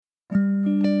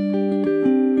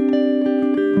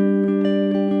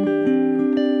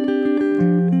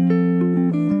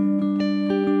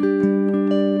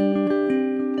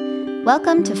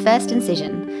Welcome to First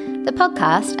Incision, the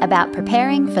podcast about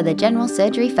preparing for the General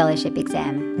Surgery Fellowship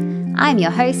exam. I'm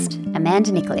your host,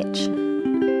 Amanda Nikolic.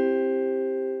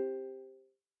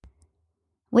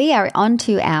 We are on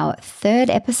to our third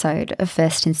episode of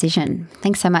First Incision.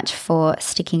 Thanks so much for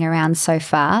sticking around so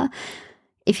far.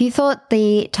 If you thought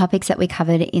the topics that we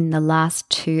covered in the last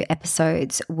two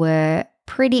episodes were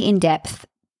pretty in-depth,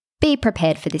 be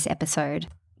prepared for this episode.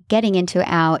 Getting into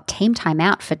our team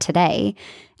timeout for today,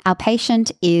 our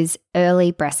patient is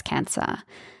early breast cancer,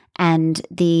 and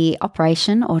the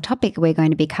operation or topic we're going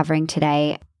to be covering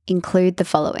today include the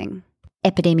following: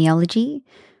 epidemiology,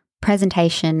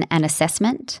 presentation and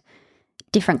assessment,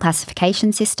 different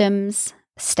classification systems,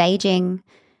 staging,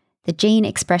 the gene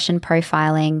expression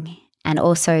profiling, and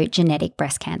also genetic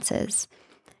breast cancers.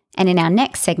 And in our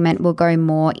next segment, we'll go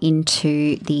more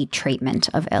into the treatment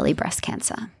of early breast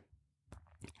cancer.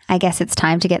 I guess it's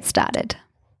time to get started.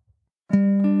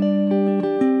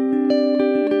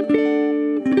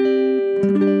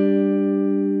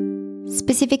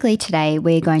 Specifically today,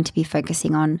 we're going to be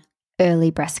focusing on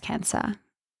early breast cancer.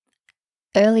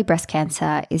 Early breast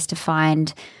cancer is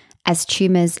defined as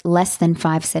tumours less than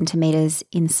 5 centimetres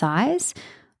in size,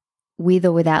 with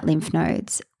or without lymph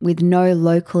nodes, with no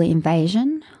local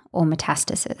invasion or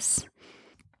metastasis.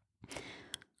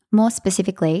 More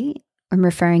specifically, I'm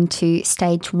referring to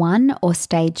stage 1 or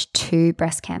stage 2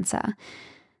 breast cancer.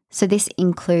 So this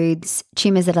includes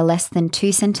tumours that are less than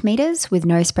 2 centimetres with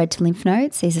no spread to lymph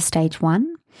nodes. These are stage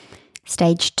 1.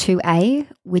 Stage 2A,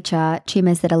 which are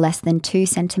tumours that are less than 2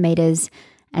 centimetres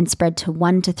and spread to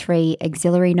 1 to 3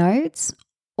 axillary nodes,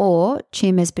 or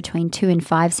tumours between 2 and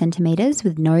 5 centimetres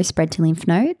with no spread to lymph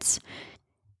nodes.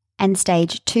 And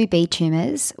stage 2B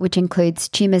tumours, which includes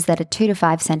tumours that are 2 to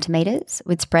 5 centimetres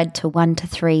with spread to 1 to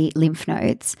 3 lymph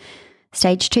nodes.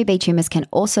 Stage 2B tumours can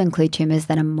also include tumours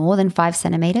that are more than 5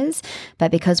 centimetres, but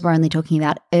because we're only talking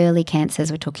about early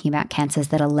cancers, we're talking about cancers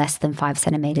that are less than 5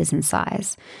 centimetres in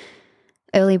size.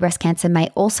 Early breast cancer may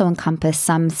also encompass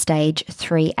some stage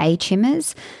 3A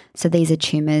tumours. So these are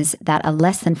tumours that are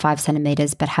less than 5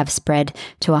 centimetres but have spread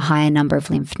to a higher number of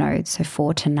lymph nodes, so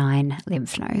 4 to 9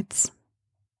 lymph nodes.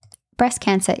 Breast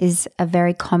cancer is a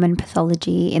very common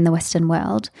pathology in the Western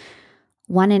world.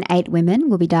 1 in 8 women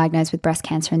will be diagnosed with breast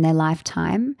cancer in their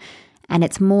lifetime, and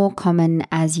it's more common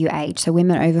as you age. So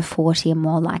women over 40 are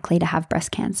more likely to have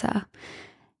breast cancer.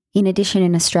 In addition,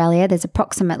 in Australia, there's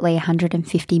approximately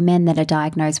 150 men that are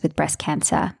diagnosed with breast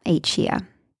cancer each year.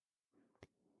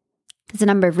 There's a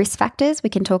number of risk factors we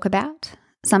can talk about.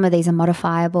 Some of these are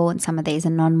modifiable and some of these are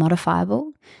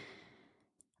non-modifiable.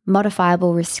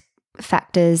 Modifiable risk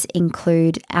factors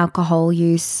include alcohol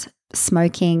use,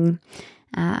 smoking,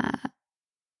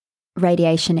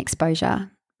 radiation exposure.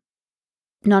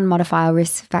 Non-modifiable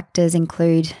risk factors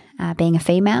include being a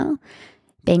female,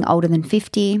 being older than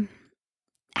 50,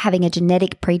 having a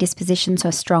genetic predisposition, so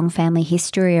a strong family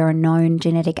history or a known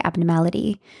genetic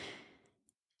abnormality.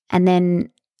 And then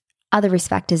other risk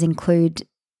factors include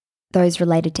those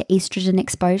related to estrogen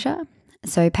exposure.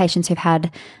 So patients who've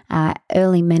had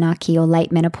early menarche or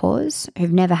late menopause,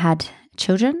 who've never had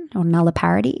children or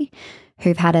nulliparity,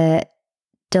 who've had a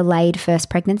delayed first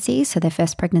pregnancy, so their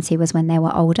first pregnancy was when they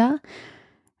were older,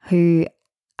 who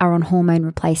are on hormone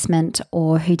replacement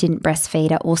or who didn't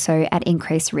breastfeed are also at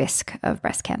increased risk of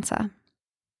breast cancer.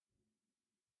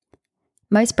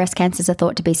 Most breast cancers are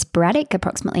thought to be sporadic.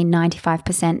 Approximately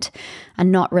 95% are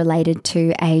not related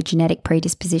to a genetic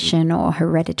predisposition or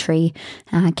hereditary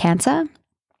cancer.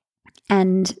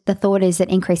 And the thought is that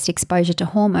increased exposure to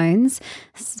hormones,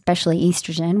 especially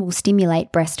estrogen, will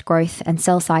stimulate breast growth and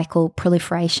cell cycle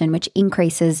proliferation, which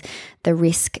increases the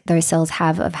risk those cells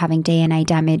have of having DNA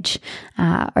damage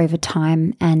over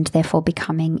time and therefore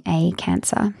becoming a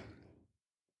cancer.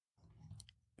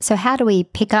 So how do we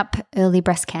pick up early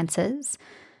breast cancers?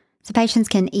 So patients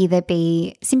can either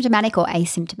be symptomatic or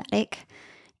asymptomatic.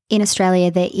 In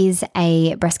Australia, there is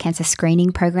a breast cancer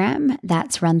screening program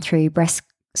that's run through Breast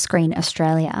Screen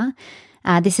Australia.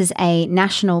 This is a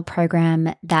national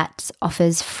program that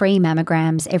offers free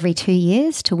mammograms every 2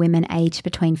 years to women aged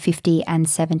between 50 and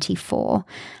 74.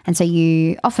 And so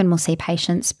you often will see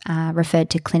patients referred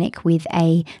to clinic with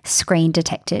a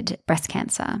screen-detected breast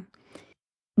cancer.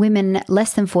 Women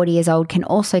less than 40 years old can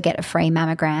also get a free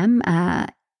mammogram,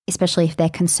 especially if they're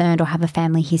concerned or have a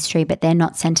family history, but they're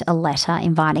not sent a letter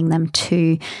inviting them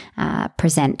to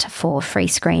present for free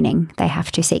screening. They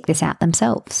have to seek this out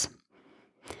themselves.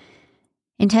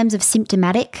 In terms of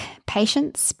symptomatic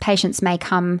patients, patients may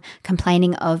come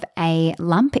complaining of a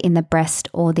lump in the breast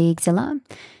or the axilla.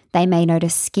 They may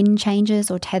notice skin changes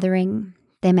or tethering.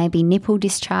 There may be nipple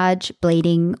discharge,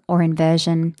 bleeding, or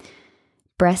inversion.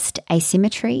 breast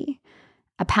asymmetry,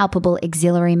 a palpable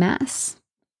axillary mass,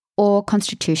 or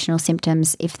constitutional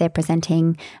symptoms if they're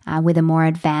presenting with a more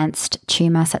advanced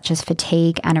tumour such as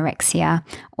fatigue, anorexia,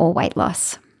 or weight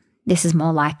loss. This is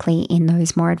more likely in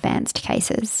those more advanced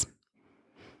cases.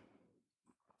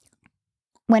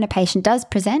 When a patient does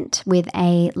present with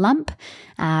a lump,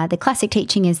 the classic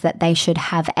teaching is that they should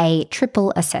have a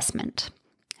triple assessment.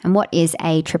 And what is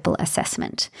a triple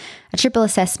assessment? A triple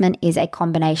assessment is a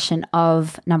combination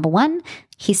of, number 1,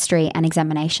 history and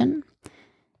examination,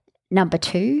 number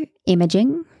 2,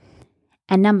 imaging,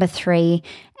 and number 3,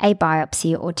 a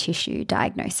biopsy or tissue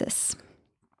diagnosis.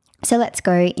 So let's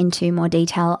go into more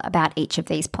detail about each of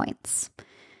these points.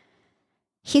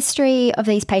 History of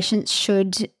these patients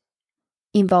should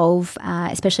involve,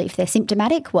 especially if they're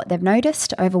symptomatic, what they've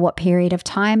noticed over what period of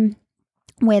time,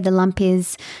 where the lump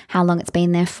is, how long it's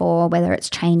been there for, whether it's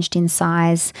changed in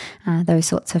size, those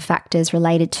sorts of factors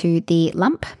related to the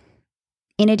lump.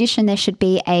 In addition, there should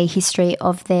be a history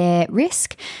of their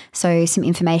risk. So some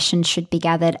information should be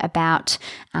gathered about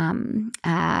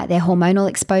their hormonal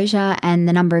exposure and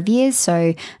the number of years.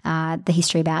 So the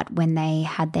history about when they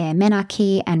had their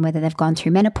menarche and whether they've gone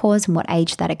through menopause and what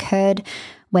age that occurred,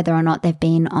 whether or not they've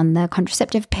been on the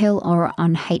contraceptive pill or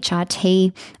on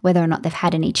HRT, whether or not they've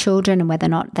had any children and whether or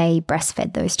not they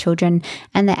breastfed those children,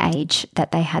 and the age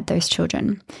that they had those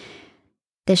children.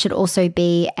 There should also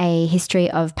be a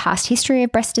past history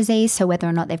of breast disease, so whether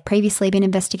or not they've previously been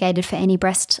investigated for any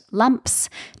breast lumps,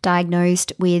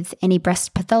 diagnosed with any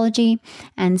breast pathology,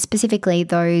 and specifically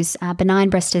those benign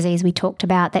breast disease we talked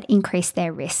about that increase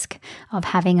their risk of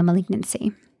having a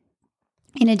malignancy.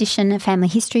 In addition, a family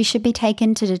history should be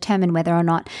taken to determine whether or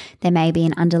not there may be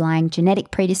an underlying genetic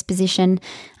predisposition,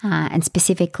 and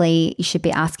specifically you should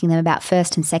be asking them about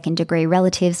first and second degree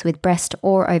relatives with breast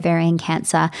or ovarian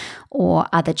cancer or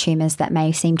other tumours that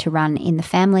may seem to run in the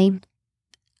family.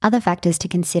 Other factors to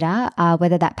consider are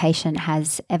whether that patient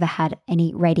has ever had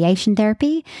any radiation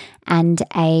therapy, and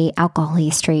an alcohol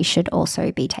history should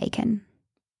also be taken.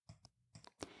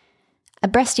 A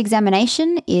breast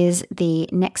examination is the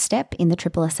next step in the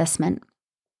triple assessment.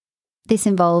 This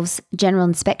involves general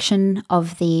inspection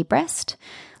of the breast,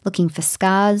 looking for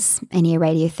scars, any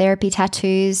radiotherapy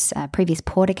tattoos, previous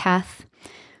portacath,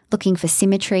 looking for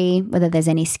symmetry, whether there's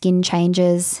any skin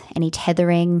changes, any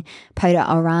tethering, peau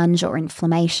d'orange or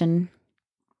inflammation,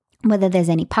 whether there's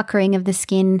any puckering of the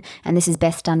skin, and this is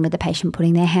best done with the patient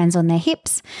putting their hands on their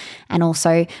hips, and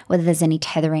also whether there's any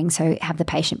tethering, so have the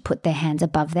patient put their hands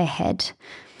above their head.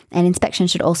 An inspection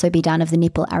should also be done of the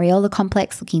nipple areola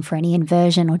complex, looking for any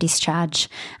inversion or discharge,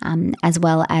 as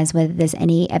well as whether there's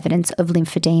any evidence of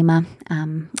lymphedema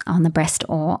on the breast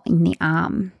or in the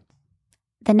arm.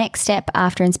 The next step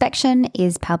after inspection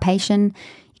is palpation.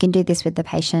 You can do this with the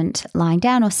patient lying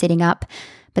down or sitting up,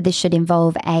 but this should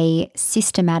involve a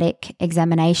systematic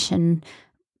examination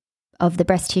of the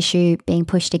breast tissue being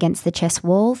pushed against the chest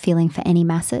wall, feeling for any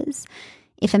masses.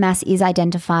 If a mass is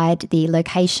identified, the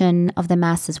location of the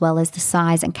mass as well as the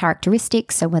size and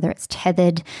characteristics, so whether it's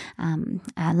tethered,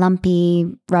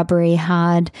 lumpy, rubbery,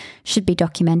 hard, should be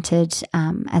documented,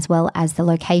 as well as the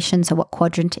location, so what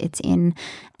quadrant it's in,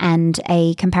 and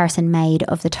a comparison made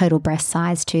of the total breast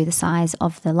size to the size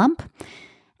of the lump.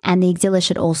 And the axilla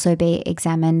should also be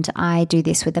examined. I do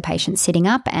this with the patient sitting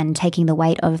up and taking the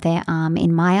weight of their arm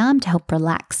in my arm to help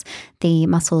relax the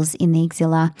muscles in the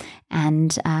axilla,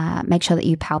 and make sure that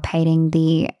you're palpating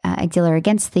the axilla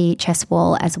against the chest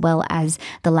wall as well as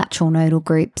the lateral nodal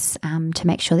groups, to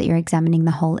make sure that you're examining the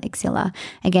whole axilla.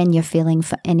 Again, you're feeling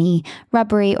for any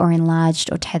rubbery or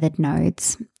enlarged or tethered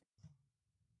nodes.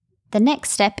 The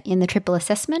next step in the triple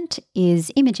assessment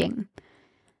is imaging.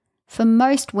 For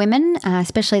most women,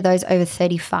 especially those over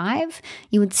 35,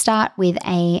 you would start with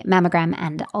a mammogram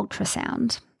and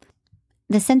ultrasound.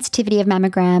 The sensitivity of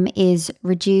mammogram is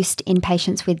reduced in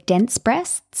patients with dense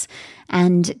breasts,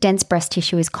 and dense breast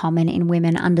tissue is common in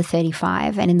women under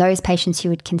 35. And in those patients, you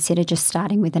would consider just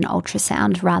starting with an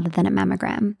ultrasound rather than a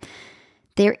mammogram.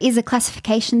 There is a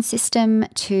classification system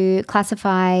to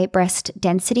classify breast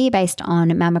density based on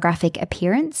mammographic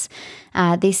appearance.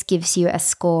 This gives you a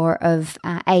score of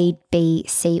A, B,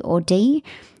 C, or D,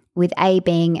 with A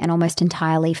being an almost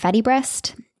entirely fatty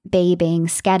breast, B being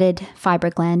scattered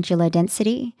fibroglandular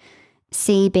density,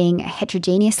 C being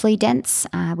heterogeneously dense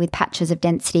with patches of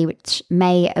density which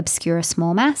may obscure a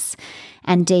small mass,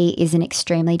 and D is an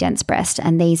extremely dense breast,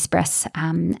 and these breasts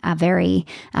are very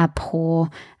poor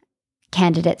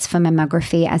candidates for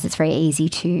mammography, as it's very easy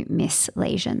to miss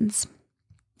lesions.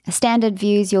 Standard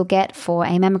views you'll get for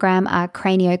a mammogram are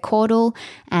craniocaudal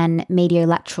and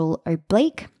mediolateral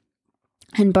oblique.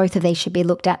 And both of these should be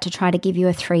looked at to try to give you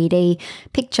a 3D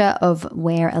picture of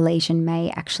where a lesion may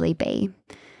actually be.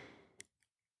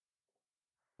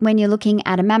 When you're looking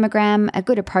at a mammogram, a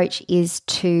good approach is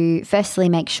to firstly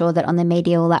make sure that on the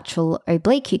medial lateral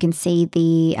oblique you can see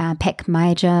the pec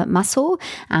major muscle,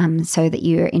 so that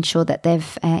you ensure that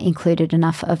they've included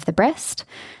enough of the breast.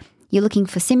 You're looking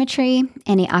for symmetry,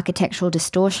 any architectural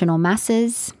distortion or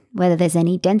masses, whether there's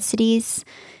any densities.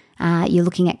 You're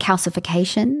looking at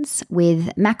calcifications,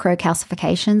 with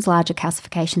macrocalcifications, larger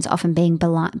calcifications often being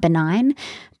benign,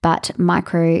 but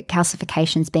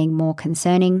microcalcifications being more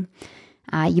concerning.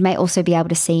 You may also be able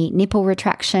to see nipple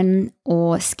retraction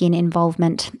or skin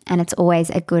involvement, and it's always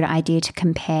a good idea to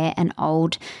compare an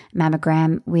old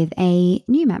mammogram with a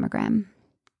new mammogram.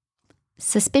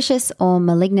 Suspicious or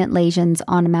malignant lesions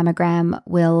on a mammogram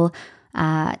will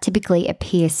typically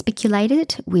appear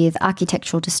spiculated with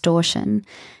architectural distortion,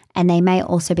 and they may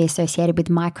also be associated with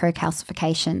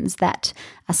microcalcifications that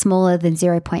are smaller than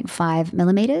 0.5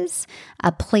 millimeters,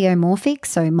 are pleomorphic,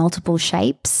 so multiple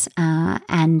shapes,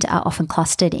 and are often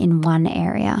clustered in one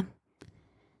area.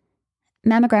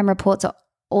 Mammogram reports are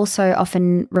also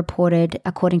often reported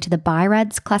according to the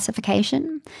BI-RADS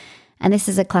classification. And this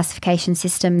is a classification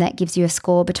system that gives you a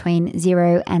score between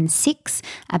 0 and 6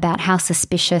 about how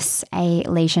suspicious a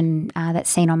lesion that's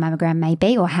seen on mammogram may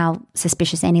be, or how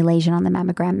suspicious any lesion on the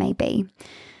mammogram may be.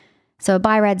 So a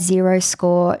BI-RADS 0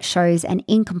 score shows an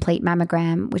incomplete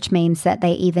mammogram, which means that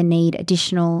they either need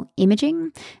additional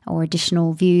imaging or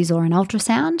additional views or an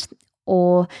ultrasound,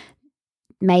 or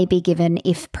may be given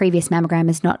if previous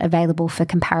mammogram is not available for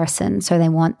comparison. So they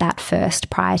want that first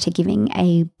prior to giving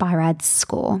a BI-RADS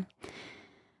score.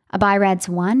 A BI-RADS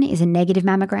 1 is a negative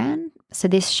mammogram. So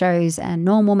this shows a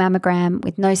normal mammogram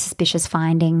with no suspicious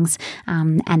findings,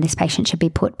 and this patient should be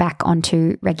put back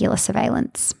onto regular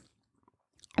surveillance.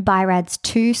 A BI-RADS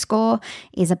 2 score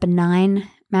is a benign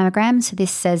mammogram. So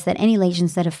this says that any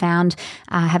lesions that are found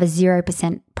have a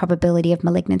 0% probability of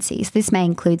malignancy. So this may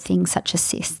include things such as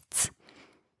cysts.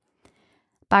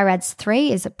 BI-RADS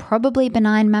 3 is a probably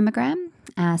benign mammogram,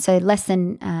 so less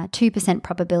than 2%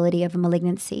 probability of a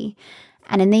malignancy.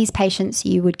 And in these patients,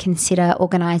 you would consider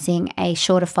organising a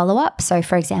shorter follow-up. So,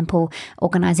 for example,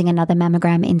 organising another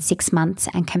mammogram in 6 months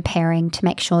and comparing to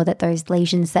make sure that those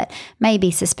lesions that may be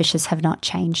suspicious have not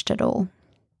changed at all.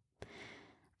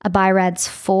 A BI-RADS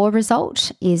 4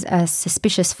 result is a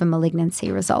suspicious for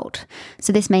malignancy result.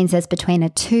 So this means there's between a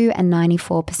 2 and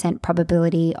 94%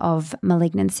 probability of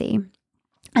malignancy.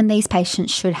 And these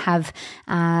patients should have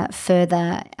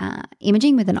further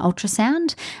imaging with an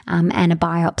ultrasound, and a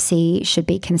biopsy should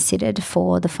be considered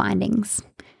for the findings.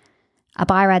 A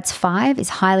BI-RADS 5 is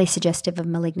highly suggestive of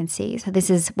malignancy. So this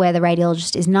is where the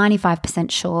radiologist is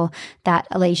 95% sure that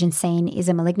a lesion seen is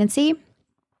a malignancy,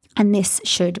 and this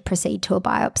should proceed to a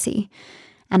biopsy.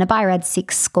 And a BI-RADS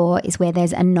 6 score is where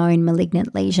there's a known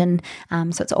malignant lesion,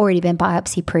 so it's already been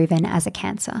biopsy proven as a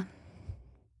cancer.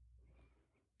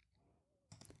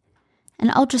 An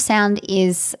ultrasound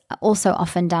is also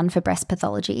often done for breast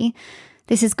pathology.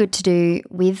 This is good to do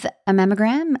with a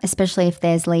mammogram, especially if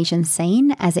there's lesions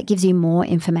seen, as it gives you more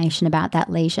information about that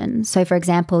lesion. So, for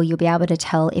example, you'll be able to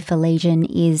tell if a lesion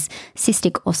is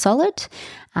cystic or solid,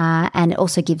 and it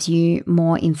also gives you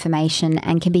more information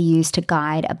and can be used to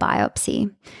guide a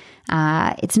biopsy.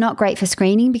 It's not great for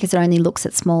screening because it only looks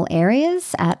at small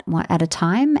areas at a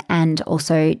time, and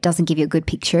also doesn't give you a good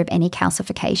picture of any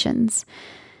calcifications.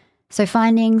 So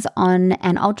findings on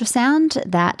an ultrasound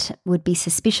that would be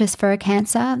suspicious for a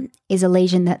cancer is a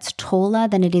lesion that's taller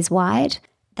than it is wide,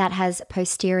 that has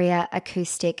posterior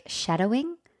acoustic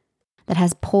shadowing, that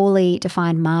has poorly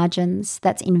defined margins,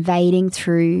 that's invading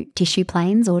through tissue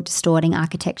planes or distorting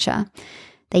architecture.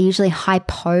 They're usually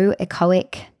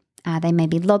hypoechoic, they may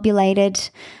be lobulated,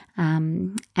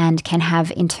 and can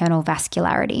have internal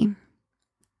vascularity.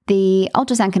 The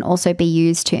ultrasound can also be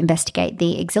used to investigate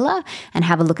the axilla and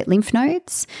have a look at lymph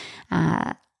nodes.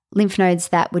 Lymph nodes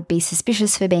that would be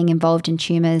suspicious for being involved in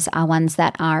tumours are ones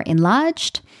that are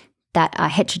enlarged, that are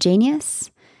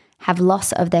heterogeneous, have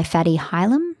loss of their fatty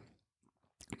hilum,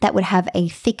 that would have a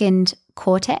thickened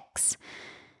cortex.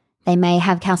 They may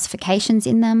have calcifications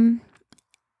in them.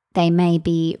 They may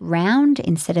be round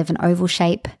instead of an oval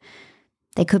shape.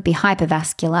 They could be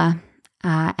hypervascular.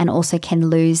 And also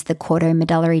can lose the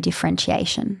chordomedullary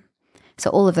differentiation. So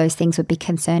all of those things would be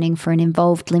concerning for an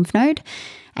involved lymph node,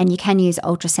 and you can use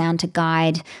ultrasound to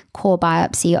guide core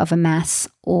biopsy of a mass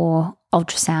or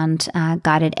ultrasound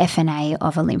guided FNA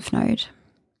of a lymph node.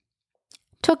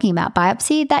 Talking about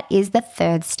biopsy, that is the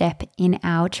third step in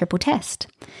our triple test.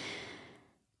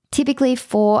 Typically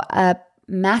for a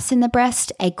mass in the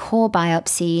breast, a core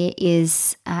biopsy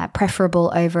is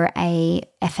preferable over a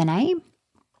FNA.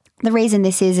 The reason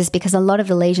this is because a lot of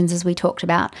the lesions, as we talked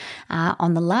about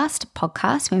on the last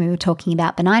podcast when we were talking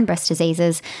about benign breast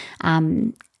diseases,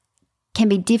 can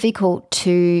be difficult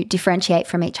to differentiate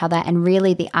from each other, and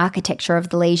really the architecture of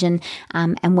the lesion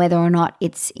and whether or not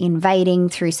it's invading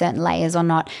through certain layers or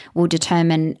not will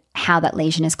determine how that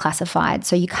lesion is classified.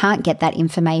 So you can't get that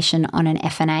information on an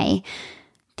FNA.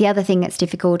 The other thing that's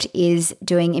difficult is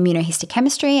doing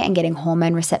immunohistochemistry and getting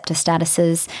hormone receptor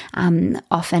statuses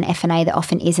off an FNA. There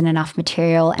often isn't enough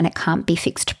material and it can't be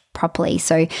fixed properly.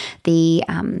 So the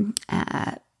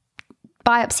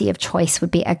biopsy of choice would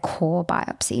be a core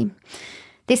biopsy.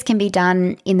 This can be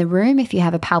done in the room if you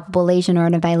have a palpable lesion or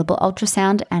an available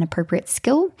ultrasound and appropriate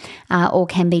skill, or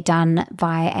can be done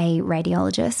by a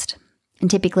radiologist. And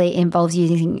typically it involves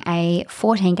using a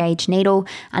 14-gauge needle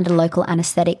under local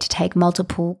anaesthetic to take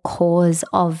multiple cores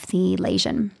of the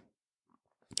lesion.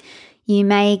 You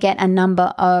may get a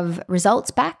number of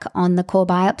results back on the core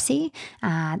biopsy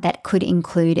that could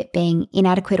include it being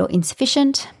inadequate or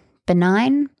insufficient,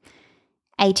 benign,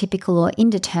 atypical or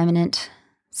indeterminate,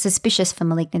 suspicious for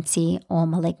malignancy or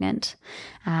malignant.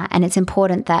 And it's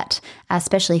important that,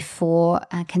 especially for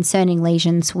concerning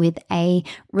lesions with a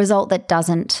result that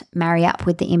doesn't marry up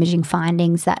with the imaging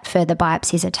findings, that further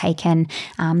biopsies are taken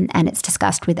and it's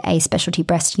discussed with a specialty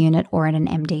breast unit or in an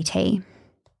MDT.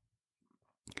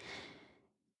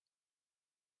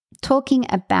 Talking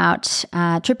about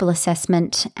triple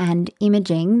assessment and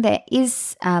imaging, there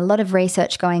is a lot of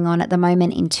research going on at the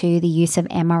moment into the use of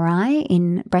MRI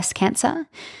in breast cancer.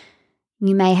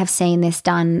 You may have seen this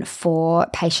done for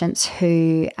patients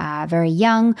who are very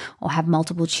young or have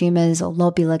multiple tumours or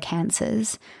lobular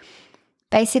cancers.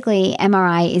 Basically,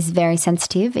 MRI is very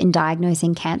sensitive in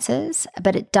diagnosing cancers,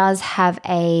 but it does have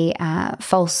a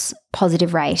false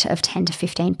positive rate of 10 to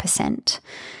 15%.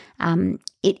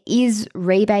 It is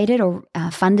rebated or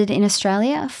funded in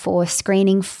Australia for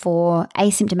screening for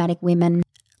asymptomatic women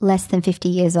less than 50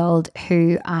 years old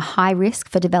who are high risk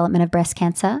for development of breast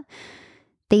cancer.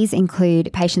 These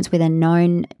include patients with a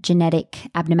known genetic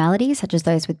abnormality, such as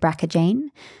those with BRCA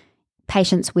gene,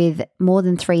 patients with more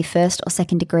than 3 first or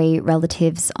second degree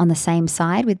relatives on the same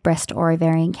side with breast or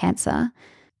ovarian cancer,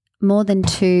 more than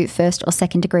 2 first or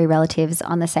second degree relatives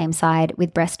on the same side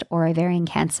with breast or ovarian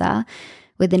cancer,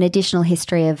 with an additional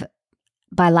history of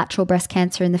bilateral breast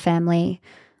cancer in the family,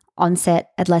 onset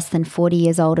at less than 40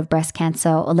 years old of breast cancer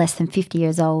or less than 50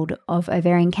 years old of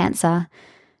ovarian cancer,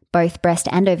 both breast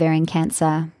and ovarian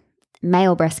cancer,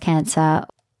 male breast cancer,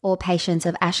 or patients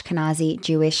of Ashkenazi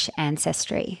Jewish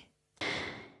ancestry.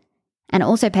 And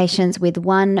also patients with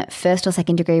 1 first or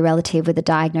second degree relative with a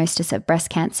diagnosis of breast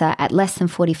cancer at less than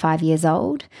 45 years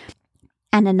old,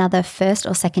 and another first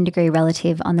or second degree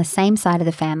relative on the same side of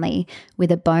the family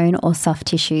with a bone or soft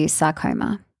tissue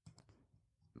sarcoma.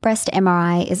 Breast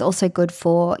MRI is also good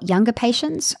for younger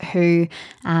patients who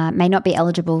may not be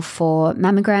eligible for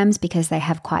mammograms because they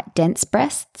have quite dense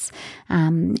breasts,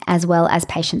 as well as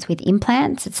patients with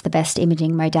implants. It's the best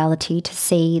imaging modality to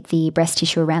see the breast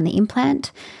tissue around the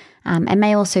implant, and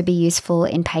may also be useful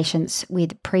in patients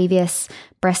with previous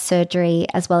breast surgery,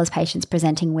 as well as patients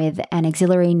presenting with an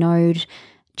axillary node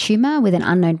tumour with an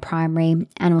unknown primary,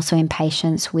 and also in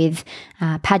patients with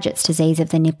Paget's disease of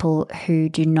the nipple who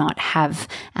do not have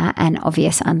an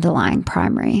obvious underlying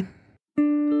primary.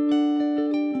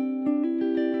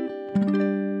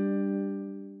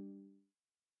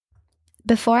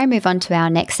 Before I move on to our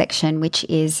next section, which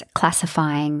is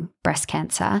classifying breast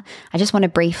cancer, I just want to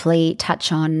briefly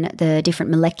touch on the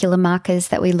different molecular markers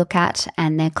that we look at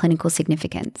and their clinical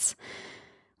significance.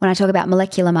 When I talk about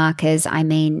molecular markers, I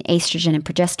mean estrogen and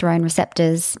progesterone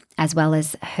receptors, as well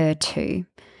as HER2.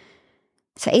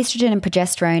 So estrogen and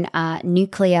progesterone are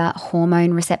nuclear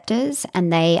hormone receptors,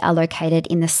 and they are located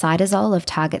in the cytosol of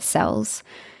target cells.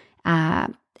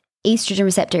 Estrogen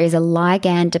receptor is a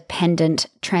ligand-dependent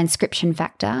transcription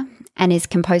factor and is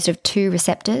composed of 2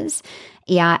 receptors,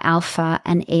 ER alpha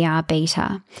and ER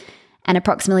beta. And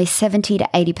approximately 70 to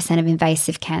 80% of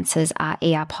invasive cancers are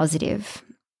ER positive.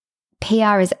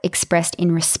 PR is expressed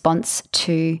in response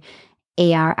to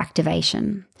ER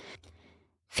activation.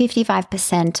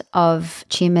 55% of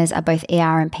tumours are both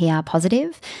ER and PR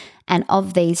positive, and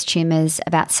of these tumours,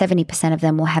 about 70% of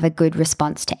them will have a good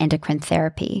response to endocrine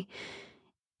therapy.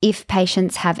 If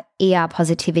patients have ER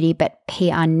positivity but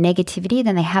PR negativity,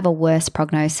 then they have a worse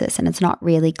prognosis, and it's not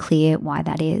really clear why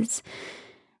that is.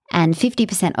 And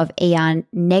 50% of ER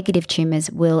negative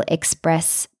tumours will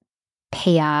express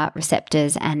PR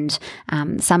receptors, and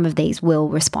some of these will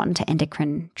respond to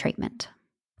endocrine treatment.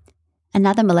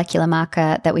 Another molecular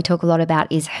marker that we talk a lot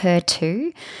about is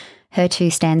HER2.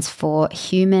 HER2 stands for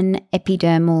Human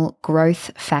Epidermal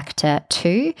Growth Factor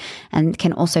 2 and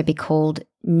can also be called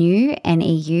NEU,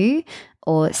 N-E-U,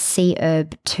 or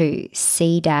CERB2,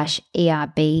 C-ERB2.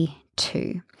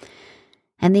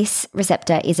 And this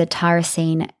receptor is a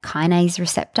tyrosine kinase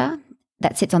receptor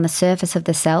that sits on the surface of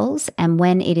the cells, and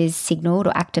when it is signaled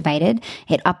or activated,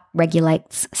 it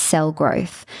upregulates cell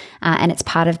growth, and it's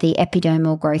part of the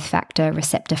epidermal growth factor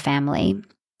receptor family.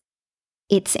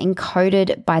 It's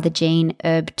encoded by the gene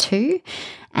ERB2,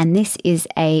 and this is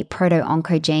a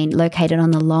proto-oncogene located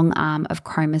on the long arm of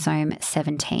chromosome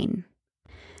 17.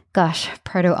 Gosh,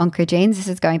 proto-oncogenes, this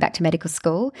is going back to medical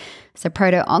school. So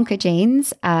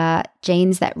proto-oncogenes are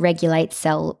genes that regulate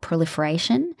cell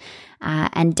proliferation,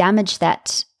 and damage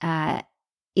that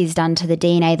is done to the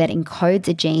DNA that encodes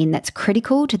a gene that's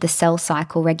critical to the cell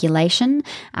cycle regulation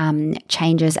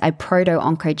changes a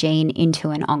proto-oncogene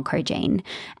into an oncogene.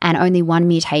 And only one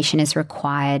mutation is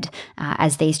required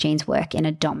as these genes work in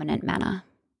a dominant manner.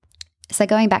 So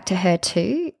going back to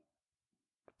HER2,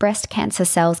 breast cancer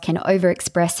cells can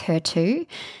overexpress HER2,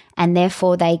 and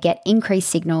therefore they get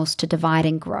increased signals to divide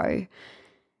and grow.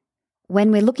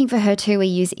 When we're looking for HER2, we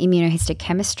use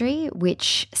immunohistochemistry,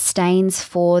 which stains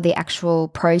for the actual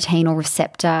protein or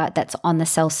receptor that's on the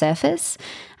cell surface.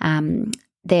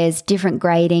 There's different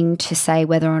grading to say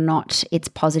whether or not it's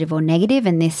positive or negative,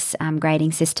 and this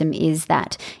grading system is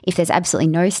that if there's absolutely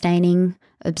no staining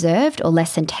observed or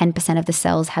less than 10% of the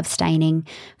cells have staining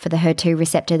for the HER2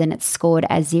 receptor, then it's scored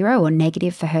as 0 or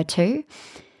negative for HER2.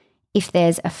 If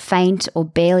there's a faint or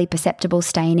barely perceptible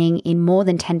staining in more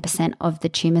than 10% of the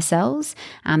tumour cells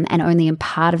and only in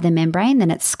part of the membrane, then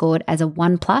it's scored as a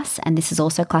 1+, and this is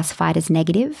also classified as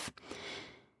negative.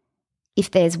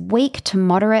 If there's weak to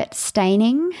moderate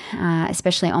staining,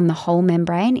 especially on the whole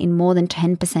membrane in more than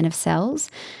 10% of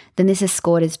cells, then this is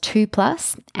scored as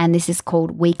 2+, and this is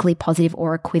called weakly positive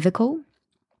or equivocal.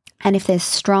 And if there's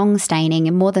strong staining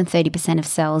in more than 30% of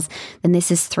cells, then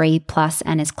this is 3+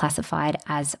 and is classified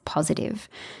as positive.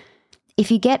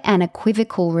 If you get an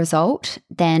equivocal result,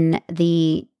 then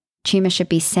the tumour should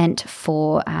be sent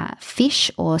for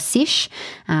FISH or CISH,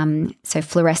 so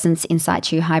fluorescence in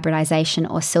situ hybridization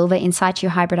or silver in situ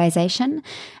hybridization.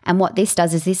 And what this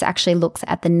does is this actually looks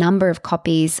at the number of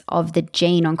copies of the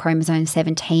gene on chromosome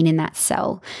 17 in that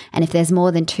cell. And if there's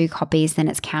more than 2 copies, then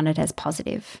it's counted as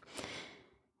positive.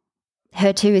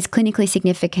 HER2 is clinically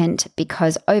significant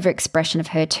because overexpression of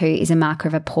HER2 is a marker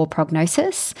of a poor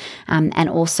prognosis and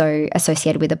also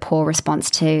associated with a poor response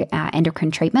to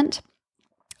endocrine treatment.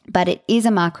 But it is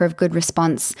a marker of good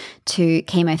response to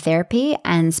chemotherapy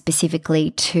and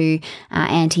specifically to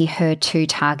anti-HER2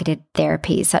 targeted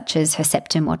therapies such as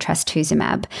Herceptin or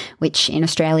trastuzumab, which in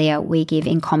Australia we give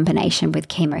in combination with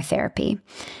chemotherapy.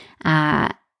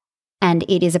 And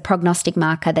it is a prognostic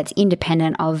marker that's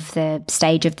independent of the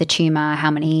stage of the tumour,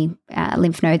 how many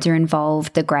lymph nodes are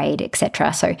involved, the grade,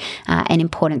 etc. So an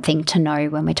important thing to know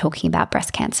when we're talking about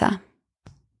breast cancer.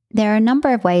 There are a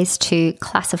number of ways to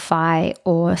classify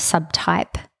or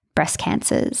subtype breast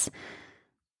cancers.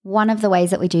 One of the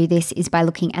ways that we do this is by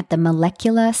looking at the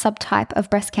molecular subtype of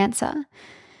breast cancer.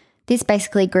 This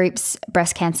basically groups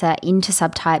breast cancer into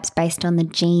subtypes based on the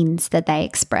genes that they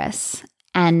express,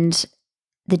 and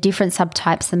the different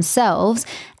subtypes themselves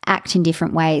act in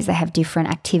different ways. They have different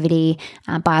activity,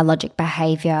 biologic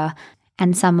behaviour,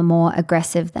 and some are more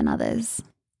aggressive than others.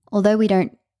 Although we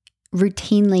don't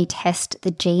routinely test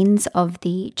the genes of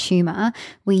the tumour,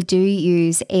 we do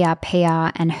use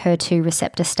ER/PR and HER2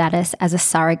 receptor status as a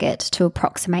surrogate to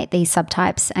approximate these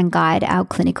subtypes and guide our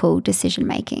clinical decision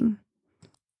making.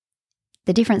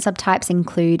 The different subtypes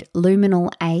include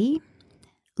luminal A,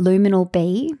 luminal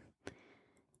B,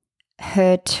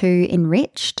 HER2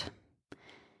 enriched,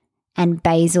 and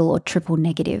basal or triple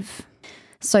negative.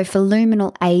 So for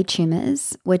luminal A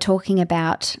tumours, we're talking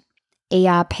about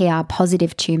ER/PR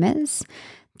positive tumours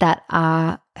that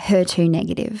are HER2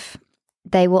 negative.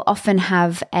 They will often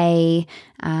have a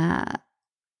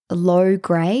low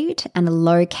grade and a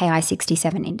low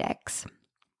Ki-67 index.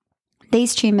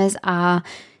 These tumours are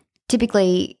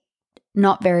typically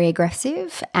not very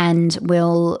aggressive and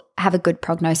will have a good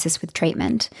prognosis with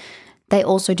treatment. They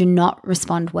also do not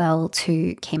respond well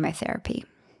to chemotherapy.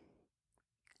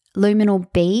 Luminal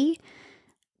B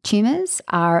tumours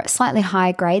are slightly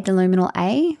higher grade than luminal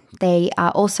A. They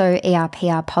are also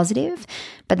ER/PR positive,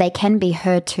 but they can be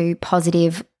HER2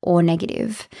 positive or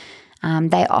negative.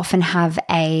 They often have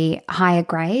a higher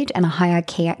grade and a higher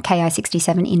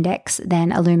Ki-67 index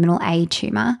than a luminal A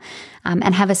tumour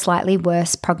and have a slightly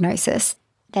worse prognosis.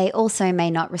 They also may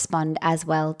not respond as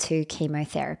well to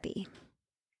chemotherapy.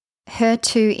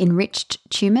 HER2 enriched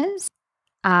tumours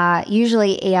are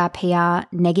usually ERPR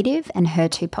negative and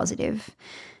HER2 positive.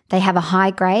 They have a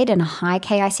high grade and a high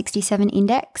Ki67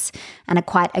 index and are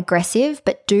quite aggressive,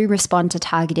 but do respond to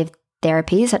targeted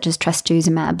therapies such as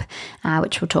trastuzumab,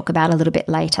 which we'll talk about a little bit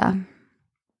later.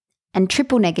 And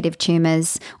triple negative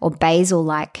tumours or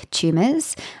basal-like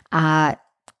tumours are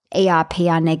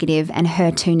ERPR negative and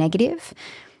HER2 negative.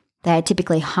 They are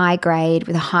typically high grade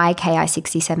with a high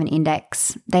Ki67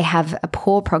 index. They have a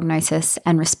poor prognosis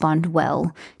and respond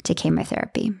well to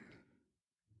chemotherapy.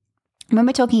 When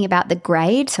we're talking about the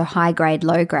grade, so high grade,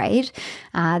 low grade,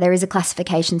 there is a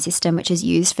classification system which is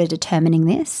used for determining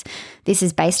this. This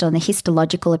is based on the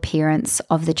histological appearance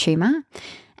of the tumour.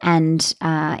 And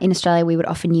in Australia, we would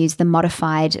often use the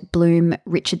modified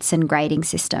Bloom-Richardson grading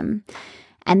system.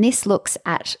 And this looks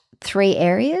at 3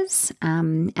 areas,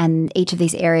 and each of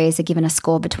these areas are given a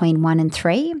score between 1 and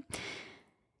 3.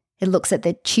 It looks at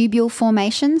the tubule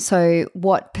formation, so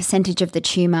what percentage of the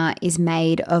tumour is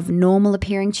made of normal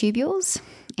appearing tubules.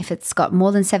 If it's got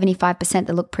more than 75%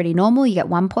 that look pretty normal, you get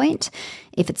 1 point.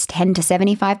 If it's 10 to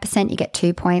 75%, you get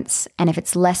 2 points. And if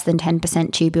it's less than 10%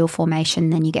 tubule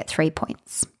formation, then you get 3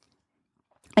 points.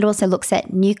 It also looks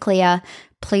at nuclear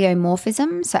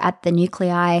pleomorphism. So at the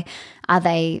nuclei, are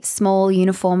they small,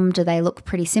 uniform? Do they look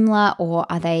pretty similar? Or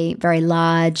are they very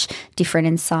large, different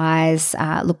in size,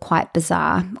 look quite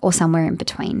bizarre, or somewhere in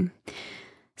between?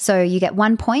 So you get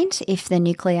 1 point if the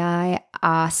nuclei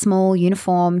are small,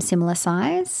 uniform, similar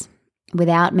size,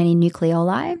 without many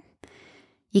nucleoli.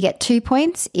 You get 2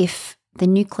 points if the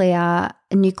nuclei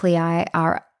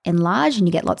are enlarged and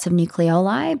you get lots of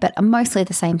nucleoli, but are mostly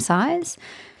the same size.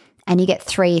 And you get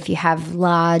 3 if you have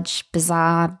large,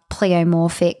 bizarre,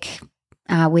 pleomorphic,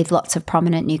 with lots of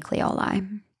prominent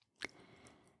nucleoli.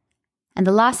 And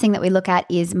the last thing that we look at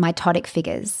is mitotic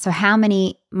figures. So how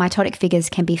many mitotic figures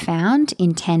can be found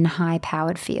in 10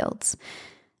 high-powered fields?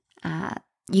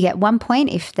 You get 1 point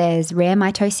if there's rare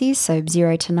mitoses, so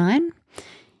 0 to 9.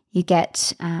 You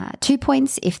get 2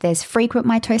 points if there's frequent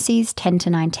mitoses, 10 to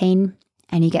 19.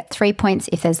 And you get 3 points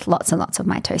if there's lots and lots of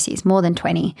mitoses, more than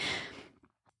 20.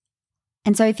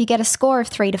 And so if you get a score of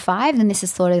 3 to 5, then this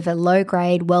is sort of a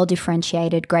low-grade,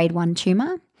 well-differentiated grade 1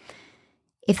 tumour.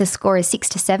 If the score is 6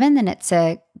 to 7, then it's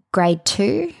a grade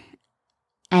 2.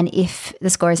 And if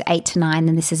the score is 8 to 9,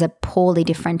 then this is a poorly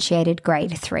differentiated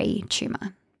grade 3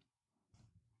 tumour.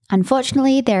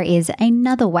 Unfortunately, there is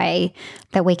another way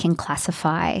that we can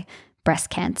classify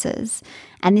breast cancers,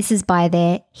 and this is by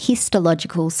their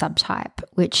histological subtype,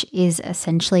 which is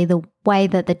essentially the way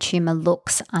that the tumour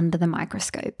looks under the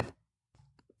microscope.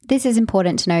 This is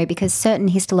important to know because certain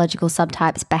histological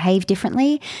subtypes behave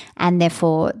differently, and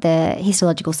therefore the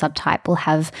histological subtype will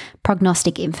have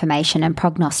prognostic information and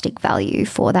prognostic value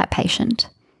for that patient.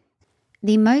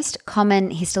 The most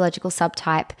common histological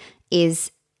subtype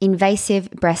is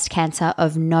invasive breast cancer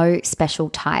of no special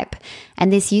type,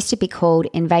 and this used to be called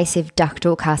invasive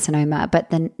ductal carcinoma,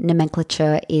 but the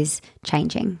nomenclature is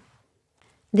changing.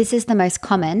 This is the most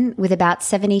common, with about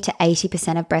 70 to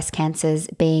 80% of breast cancers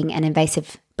being an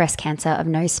invasive breast cancer of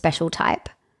no special type.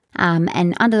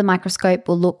 And under the microscope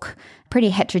will look pretty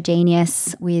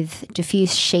heterogeneous with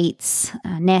diffuse sheets,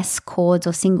 nests, cords,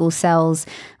 or single cells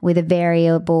with a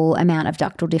variable amount of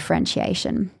ductal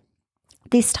differentiation.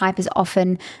 This type is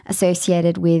often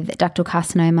associated with ductal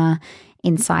carcinoma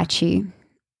in situ.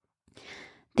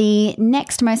 The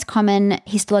next most common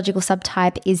histological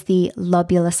subtype is the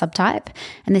lobular subtype,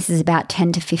 and this is about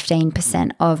 10 to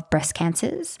 15% of breast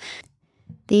cancers.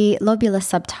 The lobular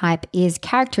subtype is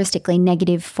characteristically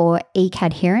negative for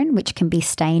E-cadherin, which can be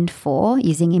stained for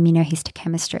using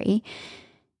immunohistochemistry.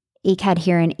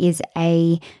 E-cadherin is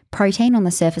a protein on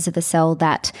the surface of the cell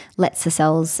that lets the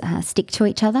cells stick to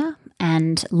each other,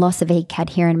 and loss of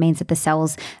E-cadherin means that the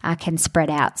cells can spread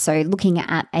out. So looking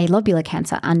at a lobular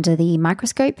cancer under the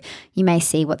microscope, you may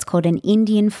see what's called an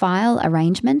Indian file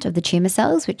arrangement of the tumour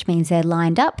cells, which means they're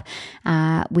lined up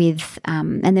and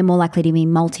they're more likely to be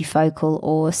multifocal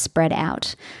or spread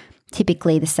out.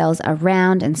 Typically, the cells are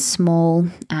round and small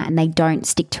and they don't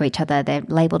stick to each other. They're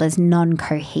labelled as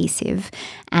non-cohesive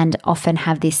and often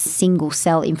have this single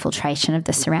cell infiltration of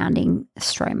the surrounding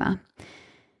stroma.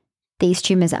 These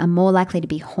tumours are more likely to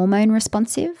be hormone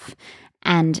responsive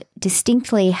and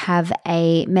distinctly have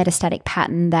a metastatic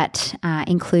pattern that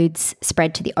includes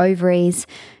spread to the ovaries,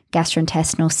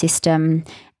 gastrointestinal system,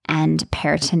 and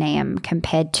peritoneum,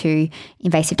 compared to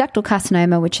invasive ductal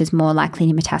carcinoma, which is more likely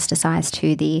to metastasize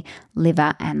to the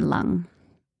liver and lung.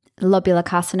 Lobular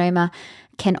carcinoma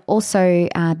can also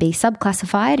be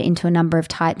subclassified into a number of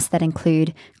types that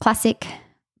include classic,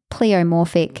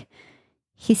 pleomorphic,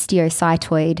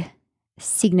 histiocytoid,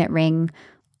 signet ring,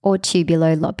 or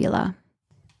tubulolobular.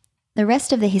 The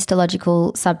rest of the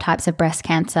histological subtypes of breast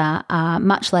cancer are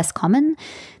much less common.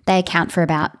 They account for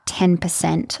about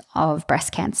 10% of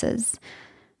breast cancers.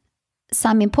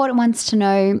 Some important ones to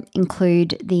know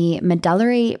include the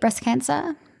medullary breast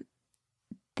cancer.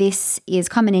 This is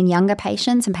common in younger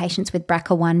patients and patients with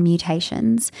BRCA1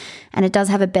 mutations, and it does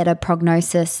have a better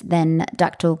prognosis than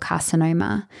ductal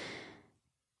carcinoma.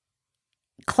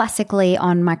 Classically,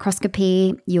 on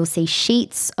microscopy, you'll see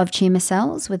sheets of tumour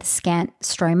cells with scant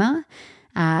stroma,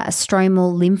 a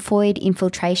stromal lymphoid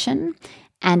infiltration,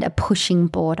 and a pushing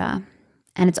border.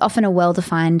 And it's often a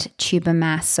well-defined tuber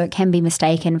mass, so it can be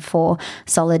mistaken for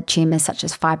solid tumours such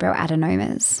as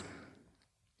fibroadenomas.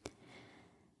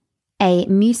 A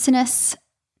mucinous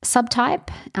subtype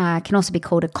can also be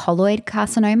called a colloid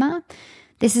carcinoma.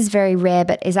 This is very rare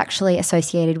but is actually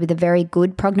associated with a very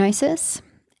good prognosis.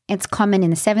 It's common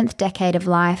in the 7th decade of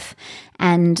life,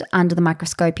 and under the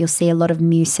microscope you'll see a lot of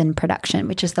mucin production,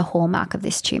 which is the hallmark of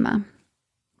this tumour.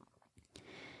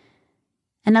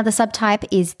 Another subtype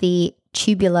is the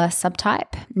tubular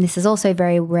subtype. And this is also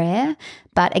very rare,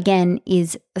 but again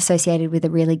is associated with a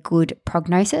really good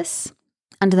prognosis.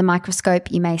 Under the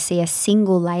microscope, you may see a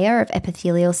single layer of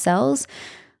epithelial cells,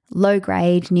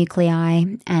 low-grade nuclei,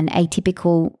 and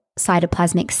atypical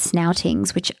cytoplasmic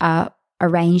snoutings, which are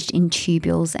arranged in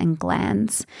tubules and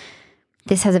glands.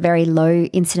 This has a very low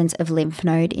incidence of lymph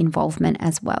node involvement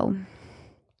as well.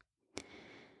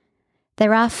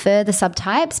 There are further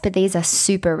subtypes, but these are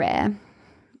super rare.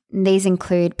 These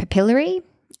include papillary,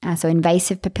 so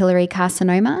invasive papillary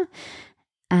carcinoma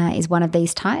is one of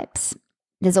these types.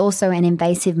 There's also an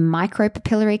invasive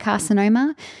micropapillary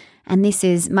carcinoma, and this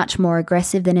is much more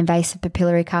aggressive than invasive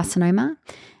papillary carcinoma.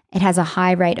 It has a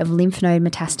high rate of lymph node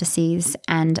metastases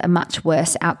and a much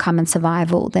worse outcome and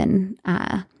survival than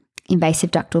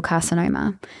invasive ductal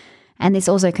carcinoma. And this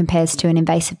also compares to an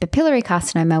invasive papillary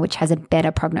carcinoma, which has a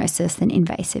better prognosis than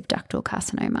invasive ductal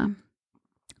carcinoma.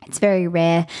 It's very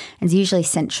rare and is usually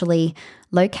centrally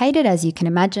located. As you can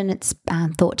imagine, it's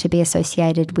thought to be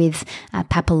associated with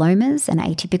papillomas and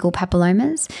atypical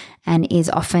papillomas and is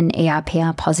often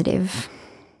ER/PR positive.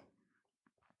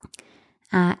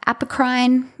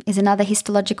 Apocrine is another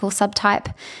histological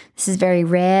subtype. This is very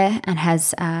rare and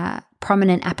has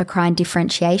prominent apocrine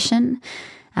differentiation.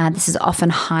 This is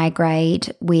often high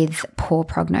grade with poor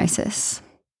prognosis.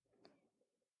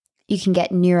 You can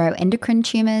get neuroendocrine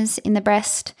tumours in the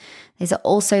breast. These are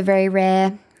also very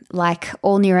rare. Like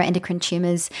all neuroendocrine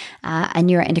tumours, a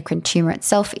neuroendocrine tumour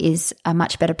itself is a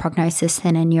much better prognosis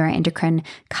than a neuroendocrine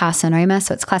carcinoma.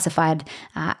 So it's classified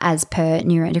as per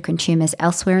neuroendocrine tumours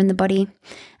elsewhere in the body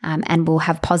and will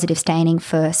have positive staining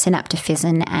for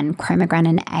synaptophysin and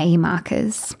chromogranin A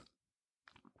markers.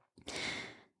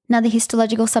 Another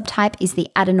histological subtype is the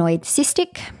adenoid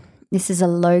cystic. This is a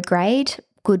low-grade,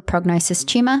 good prognosis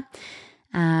tumour.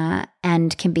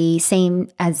 And can be seen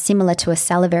as similar to a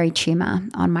salivary tumour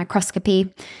on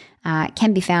microscopy. It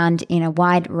can be found in a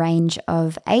wide range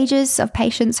of ages of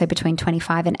patients, so between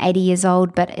 25 and 80 years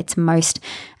old, but it's most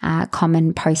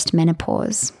common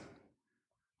post-menopause.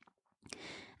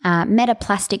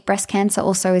 Metaplastic breast cancer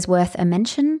also is worth a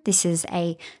mention. This is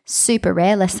a super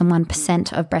rare, less than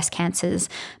 1% of breast cancers,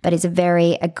 but is a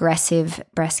very aggressive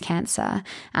breast cancer.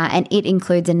 And it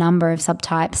includes a number of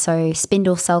subtypes, so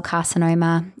spindle cell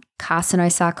carcinoma,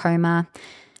 carcinosarcoma,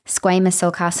 squamous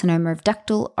cell carcinoma of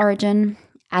ductal origin,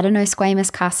 adenosquamous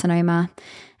carcinoma,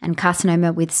 and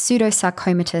carcinoma with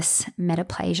pseudosarcomatous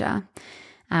metaplasia.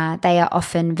 They are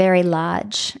often very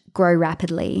large, grow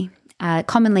rapidly,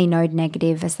 commonly node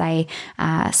negative as they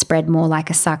spread more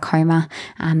like a sarcoma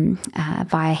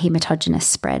via hematogenous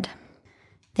spread.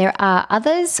 There are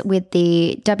others with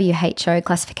the WHO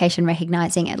classification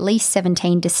recognising at least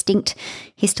 17 distinct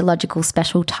histological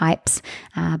special types,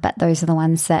 but those are the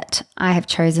ones that I have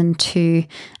chosen to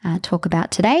talk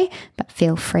about today, but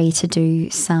feel free to do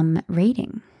some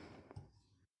reading.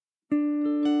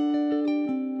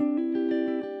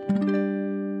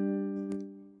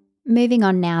 Moving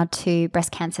on now to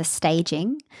breast cancer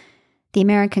staging. The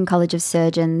American College of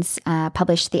Surgeons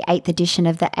published the 8th edition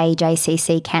of the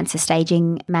AJCC Cancer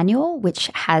Staging Manual, which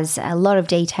has a lot of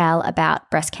detail about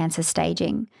breast cancer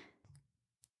staging.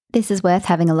 This is worth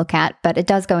having a look at, but it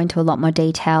does go into a lot more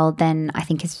detail than I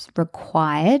think is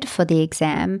required for the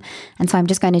exam. And so I'm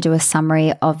just going to do a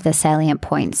summary of the salient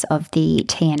points of the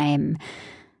TNM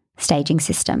staging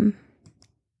system.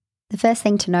 The first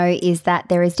thing to know is that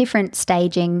there is different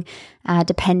staging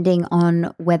depending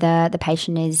on whether the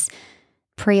patient is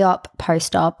pre-op,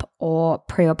 post-op, or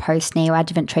pre or post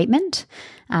neoadjuvant treatment.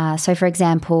 So, for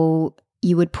example,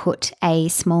 you would put a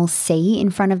small c in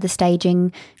front of the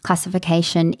staging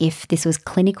classification if this was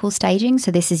clinical staging.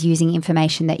 So this is using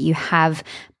information that you have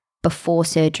before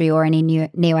surgery or any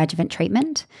neoadjuvant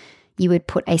treatment. You would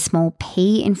put a small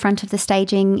p in front of the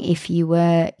staging if you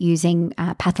were using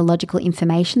pathological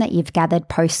information that you've gathered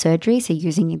post-surgery, so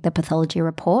using the pathology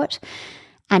report.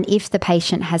 And if the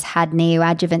patient has had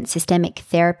neoadjuvant systemic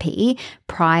therapy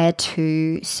prior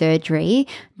to surgery,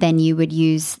 then you would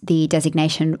use the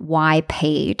designation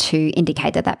YP to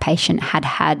indicate that that patient had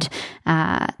had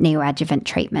neoadjuvant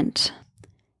treatment.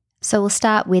 So we'll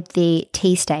start with the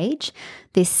T stage.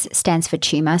 This stands for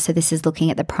tumour, so this is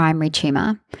looking at the primary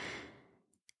tumour.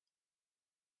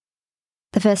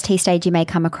 The first T stage you may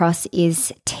come across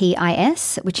is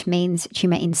TIS, which means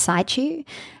tumour in situ,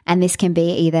 and this can be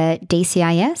either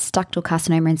DCIS, ductal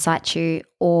carcinoma in situ,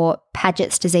 or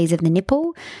Paget's disease of the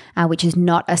nipple, which is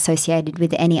not associated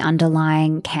with any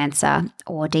underlying cancer,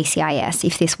 or DCIS.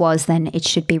 If this was, then it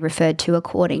should be referred to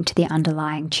according to the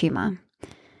underlying tumour.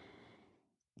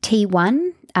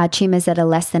 T1 are tumours that are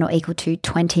less than or equal to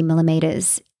 20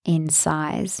 millimetres in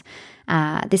size.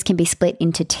 This can be split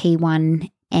into T1MI,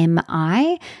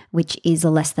 which is a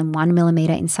less than 1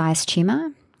 millimetre in size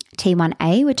tumour,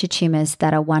 T1A, which are tumours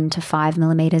that are 1 to 5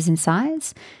 millimetres in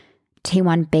size,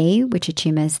 T1B, which are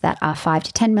tumours that are 5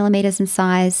 to 10 millimetres in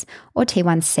size, or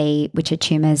T1C, which are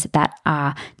tumours that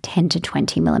are 10 to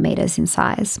 20 millimetres in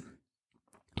size.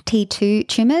 T2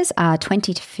 tumours are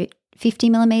 20 to 50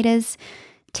 millimetres,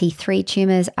 T3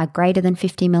 tumours are greater than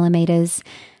 50 millimetres,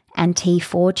 and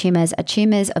T4 tumours are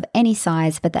tumours of any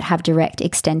size but that have direct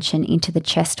extension into the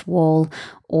chest wall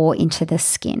or into the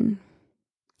skin.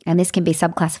 And this can be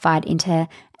subclassified into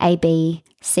A, B,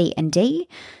 C, and D.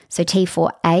 So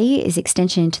T4A is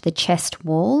extension into the chest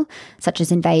wall, such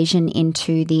as invasion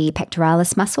into the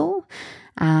pectoralis muscle.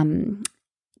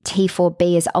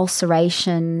 T4B is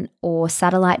ulceration or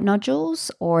satellite nodules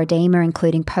or edema,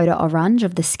 including podo-orange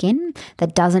of the skin,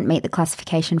 that doesn't meet the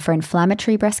classification for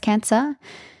inflammatory breast cancer.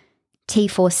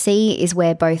 T4C is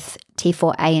where both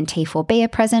T4A and T4B are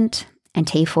present, and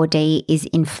T4D is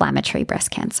inflammatory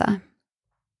breast cancer.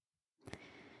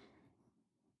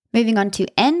 Moving on to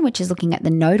N, which is looking at the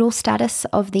nodal status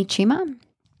of the tumour.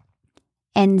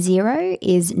 N0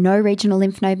 is no regional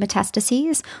lymph node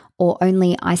metastases or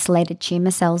only isolated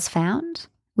tumour cells found,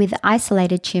 with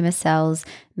isolated tumour cells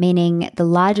meaning the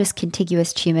largest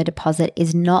contiguous tumour deposit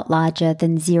is not larger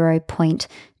than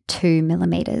 0.2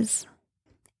 millimetres.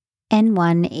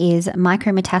 N1 is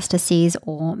micrometastases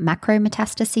or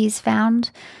macrometastases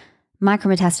found,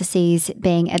 micrometastases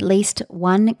being at least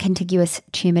one contiguous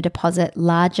tumour deposit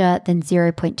larger than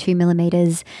 0.2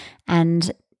 millimetres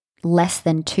and less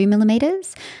than 2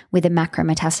 millimetres, with a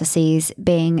macrometastases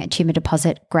being a tumour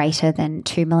deposit greater than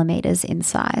 2 millimetres in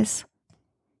size.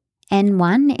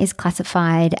 N1 is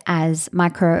classified as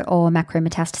micro or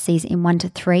macrometastases in 1 to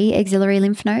 3 axillary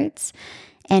lymph nodes.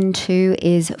 N2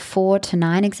 is 4 to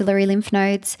 9 axillary lymph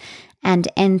nodes, and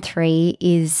N3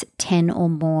 is 10 or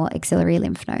more axillary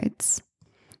lymph nodes.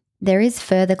 There is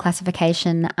further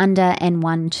classification under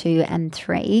N1, 2, and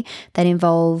 3 that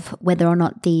involve whether or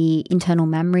not the internal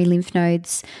mammary lymph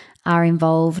nodes are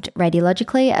involved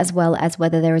radiologically, as well as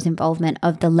whether there is involvement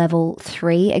of the level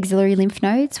 3 axillary lymph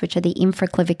nodes, which are the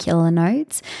infraclavicular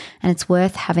nodes. And it's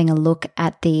worth having a look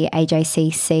at the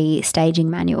AJCC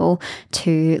staging manual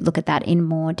to look at that in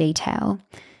more detail.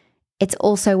 It's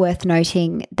also worth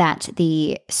noting that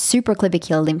the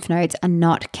supraclavicular lymph nodes are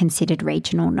not considered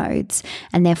regional nodes,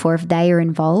 and therefore if they are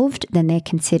involved, then they're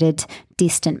considered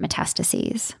distant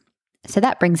metastases. So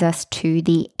that brings us to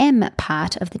the M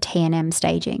part of the TNM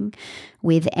staging,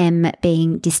 with M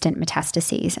being distant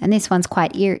metastases. And this one's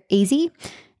quite easy.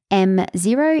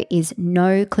 M0 is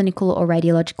no clinical or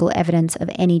radiological evidence of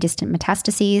any distant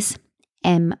metastases.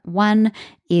 M1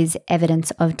 is evidence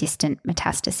of distant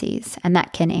metastases, and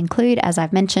that can include, as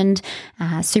I've mentioned,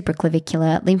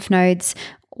 supraclavicular lymph nodes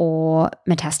or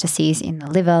metastases in the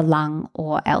liver, lung,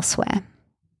 or elsewhere.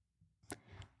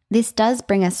 This does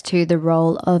bring us to the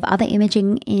role of other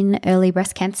imaging in early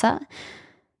breast cancer,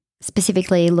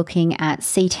 specifically looking at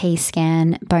CT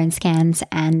scan, bone scans,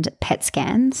 and PET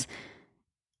scans.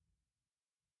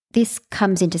 This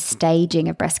comes into staging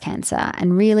of breast cancer,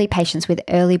 and really patients with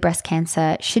early breast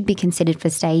cancer should be considered for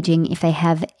staging if they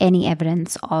have any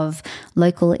evidence of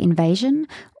local invasion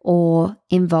or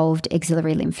involved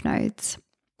axillary lymph nodes.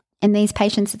 In these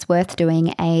patients, it's worth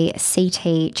doing a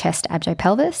CT chest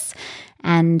abdo-pelvis,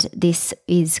 and this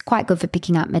is quite good for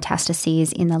picking up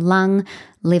metastases in the lung,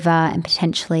 liver, and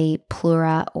potentially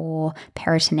pleura or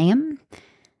peritoneum.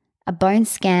 A bone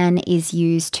scan is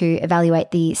used to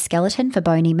evaluate the skeleton for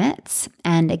bony mets.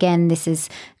 And again, this is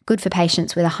good for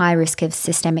patients with a high risk of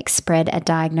systemic spread at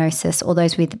diagnosis or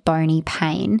those with bony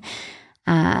pain.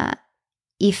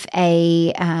 If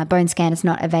a bone scan is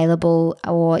not available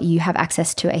or you have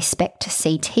access to a SPECT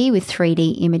CT with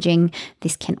 3D imaging,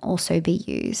 this can also be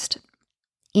used.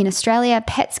 In Australia,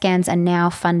 PET scans are now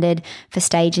funded for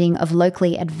staging of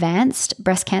locally advanced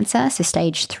breast cancer, so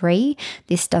stage 3.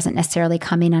 This doesn't necessarily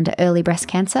come in under early breast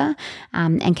cancer,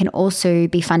 and can also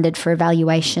be funded for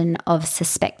evaluation of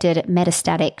suspected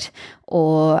metastatic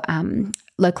or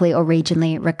locally or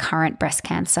regionally recurrent breast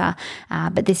cancer.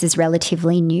 But this is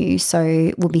relatively new,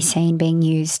 so we'll be seen being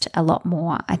used a lot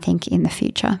more, I think, in the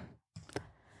future.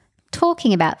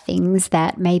 Talking about things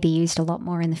that may be used a lot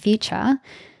more in the future,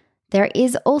 there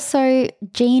is also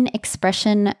gene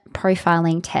expression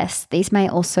profiling tests. These may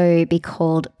also be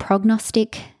called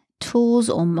prognostic tools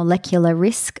or molecular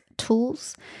risk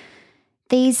tools.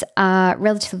 These are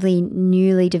relatively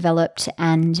newly developed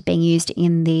and being used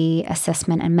in the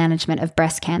assessment and management of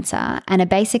breast cancer, and are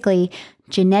basically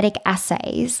genetic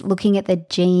assays looking at the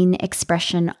gene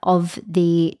expression of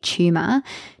the tumour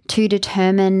to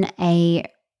determine a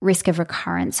risk of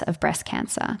recurrence of breast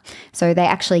cancer. So they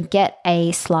actually get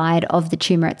a slide of the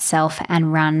tumour itself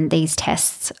and run these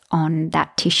tests on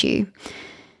that tissue.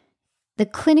 The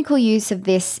clinical use of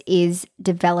this is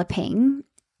developing.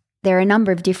 There are a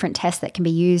number of different tests that can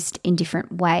be used in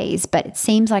different ways, but it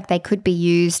seems like they could be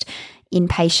used in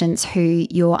patients who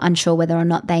you're unsure whether or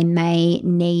not they may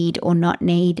need or not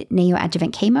need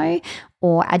neoadjuvant chemo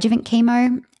or adjuvant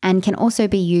chemo, and can also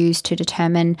be used to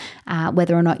determine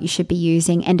whether or not you should be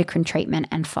using endocrine treatment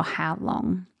and for how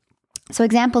long. So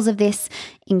examples of this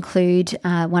include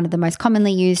one of the most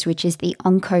commonly used, which is the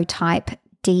Oncotype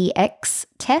DX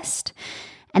test.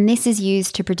 And this is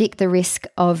used to predict the risk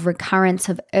of recurrence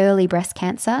of early breast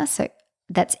cancer. So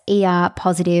that's ER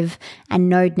positive and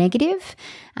node negative,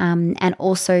 and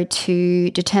also to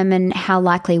determine how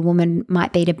likely a woman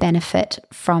might be to benefit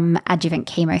from adjuvant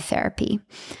chemotherapy.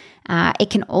 It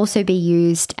can also be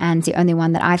used, and it's the only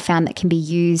one that I've found that can be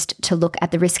used, to look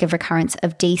at the risk of recurrence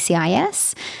of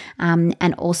DCIS,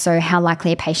 and also how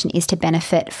likely a patient is to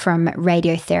benefit from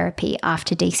radiotherapy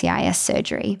after DCIS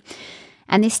surgery.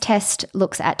 And this test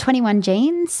looks at 21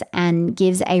 genes and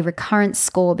gives a recurrence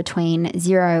score between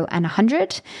 0 and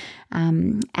 100.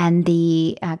 And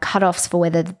the cutoffs for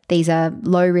whether these are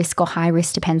low risk or high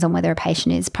risk depends on whether a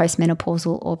patient is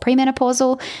postmenopausal or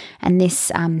premenopausal. And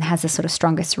this has the sort of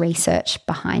strongest research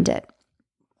behind it.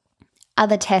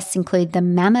 Other tests include the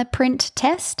MammaPrint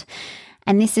test.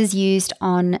 And this is used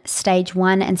on stage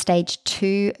 1 and stage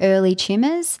 2 early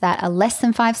tumours that are less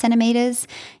than 5 centimetres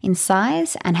in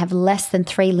size and have less than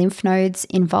 3 lymph nodes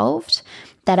involved,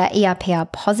 that are ER/PR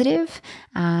positive,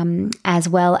 as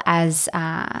well as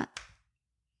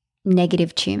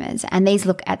negative tumours. And these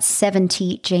look at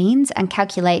 70 genes and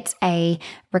calculates a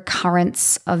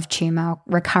recurrence of tumour,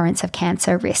 recurrence of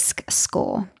cancer risk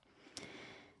score.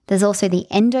 There's also the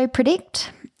EndoPredict,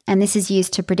 and this is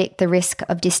used to predict the risk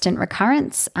of distant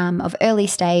recurrence of early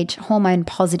stage hormone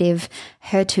positive,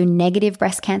 HER2 negative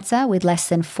breast cancer with less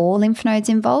than 4 lymph nodes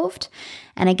involved.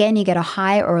 And again, you get a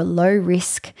high or a low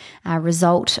risk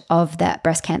result of that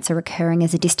breast cancer recurring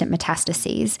as a distant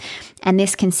metastases. And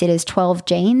this considers 12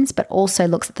 genes, but also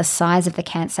looks at the size of the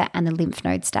cancer and the lymph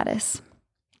node status.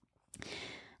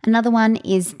 Another one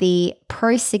is the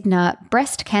Prosigna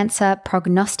Breast Cancer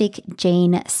Prognostic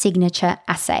Gene Signature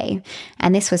Assay.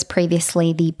 And this was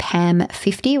previously the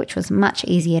PAM50, which was much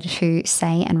easier to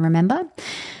say and remember.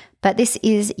 But this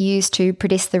is used to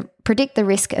predict the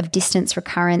risk of distance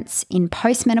recurrence in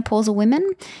postmenopausal women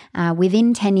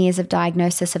within 10 years of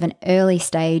diagnosis of an early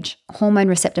stage hormone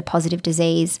receptor positive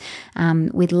disease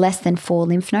with less than 4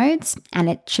 lymph nodes. And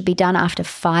it should be done after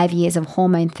 5 years of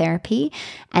hormone therapy.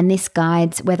 And this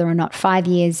guides whether or not 5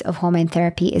 years of hormone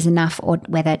therapy is enough or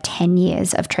whether 10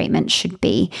 years of treatment should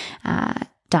be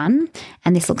done.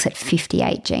 And this looks at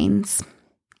 58 genes.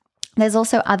 There's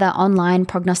also other online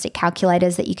prognostic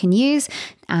calculators that you can use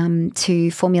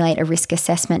to formulate a risk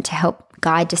assessment to help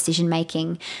guide decision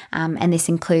making. And this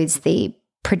includes the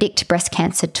Predict Breast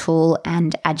Cancer tool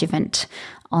and Adjuvant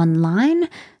Online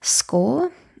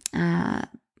score.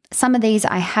 Some of these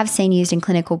I have seen used in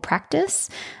clinical practice.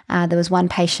 There was one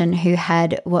patient who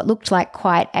had what looked like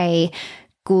quite a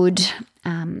good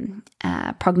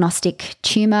prognostic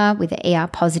tumour with an ER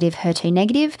positive, HER2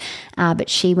 negative, but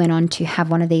she went on to have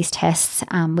one of these tests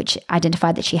which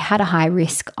identified that she had a high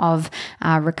risk of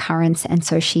recurrence, and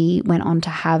so she went on to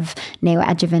have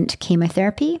neoadjuvant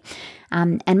chemotherapy.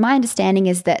 And my understanding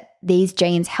is that these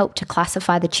genes help to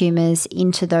classify the tumours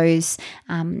into those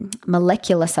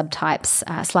molecular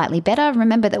subtypes slightly better.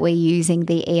 Remember that we're using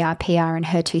the ER, PR and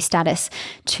HER2 status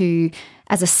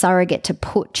as a surrogate to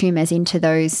put tumours into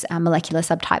those molecular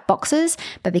subtype boxes,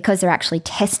 but because they're actually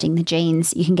testing the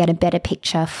genes, you can get a better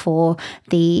picture for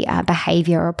the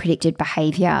behaviour or predicted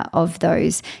behaviour of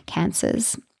those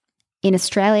cancers. In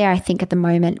Australia, I think at the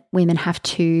moment, women have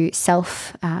to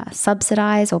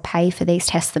self-subsidise or pay for these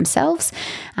tests themselves,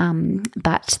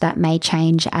 but that may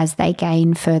change as they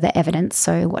gain further evidence,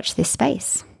 so watch this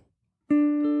space.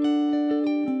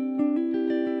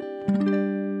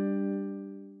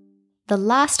 The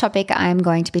last topic I'm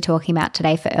going to be talking about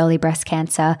today for early breast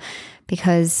cancer,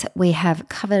 because we have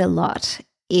covered a lot,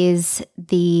 is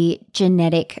the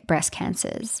genetic breast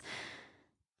cancers.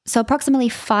 So approximately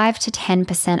 5 to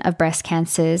 10% of breast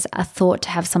cancers are thought to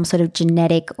have some sort of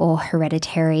genetic or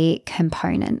hereditary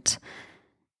component.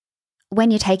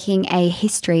 When you're taking a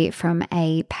history from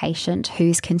a patient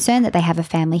who's concerned that they have a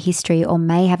family history or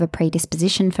may have a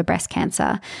predisposition for breast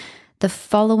cancer, the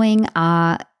following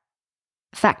are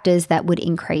factors that would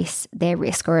increase their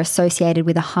risk or associated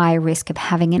with a high risk of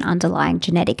having an underlying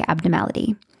genetic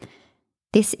abnormality.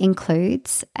 This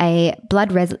includes a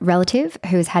blood relative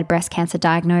who has had breast cancer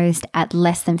diagnosed at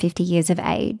less than 50 years of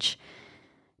age,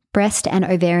 breast and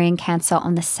ovarian cancer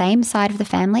on the same side of the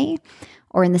family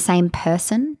or in the same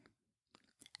person,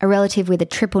 a relative with a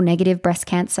triple negative breast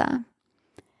cancer,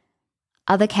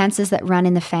 other cancers that run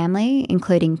in the family,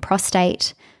 including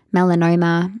prostate,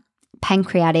 melanoma,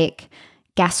 pancreatic,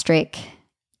 gastric,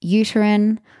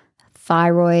 uterine,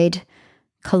 thyroid,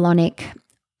 colonic,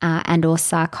 and or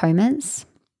sarcomas,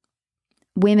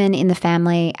 women in the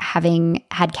family having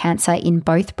had cancer in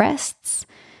both breasts,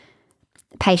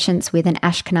 patients with an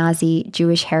Ashkenazi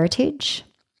Jewish heritage,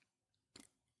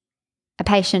 a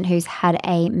patient who's had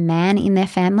a man in their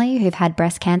family who've had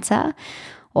breast cancer,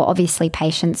 or obviously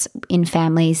patients in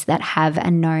families that have a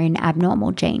known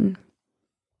abnormal gene.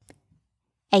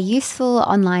 A useful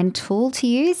online tool to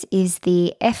use is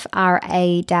the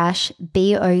FRA-BOC,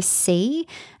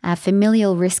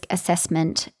 Familial Risk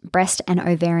Assessment Breast and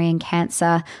Ovarian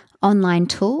Cancer online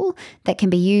tool that can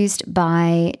be used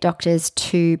by doctors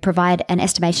to provide an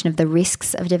estimation of the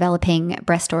risks of developing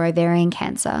breast or ovarian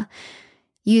cancer.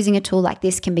 Using a tool like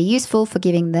this can be useful for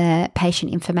giving the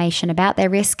patient information about their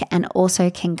risk and also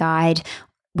can guide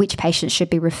which patients should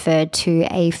be referred to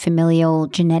a familial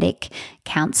genetic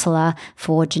counsellor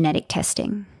for genetic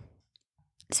testing.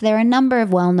 So there are a number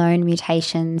of well-known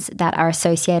mutations that are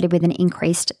associated with an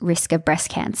increased risk of breast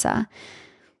cancer.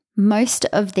 Most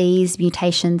of these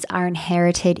mutations are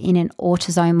inherited in an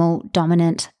autosomal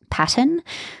dominant pattern,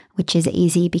 which is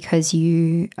easy because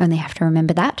you only have to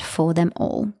remember that for them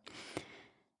all.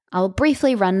 I'll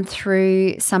briefly run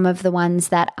through some of the ones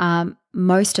that are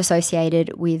most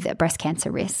associated with breast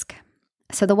cancer risk.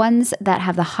 So the ones that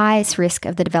have the highest risk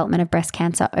of the development of breast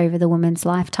cancer over the woman's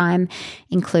lifetime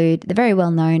include the very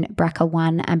well-known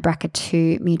BRCA1 and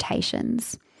BRCA2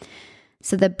 mutations.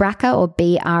 So the BRCA or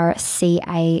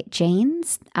BRCA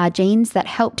genes are genes that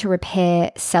help to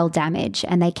repair cell damage,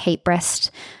 and they keep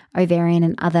breast, ovarian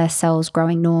and other cells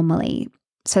growing normally.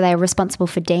 So they are responsible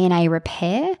for DNA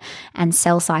repair and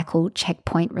cell cycle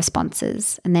checkpoint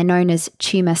responses, and they're known as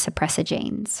tumor suppressor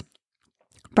genes.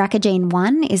 BRCA gene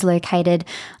 1 is located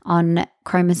on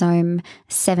chromosome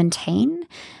 17,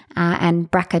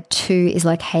 and BRCA 2 is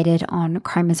located on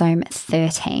chromosome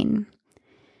 13.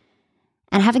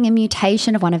 And having a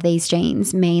mutation of one of these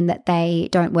genes mean that they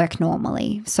don't work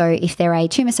normally. So if they're a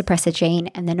tumor suppressor gene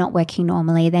and they're not working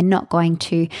normally, they're not going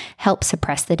to help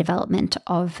suppress the development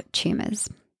of tumours.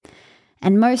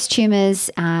 And most tumours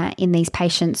in these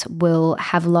patients will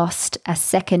have lost a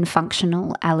second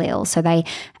functional allele. So they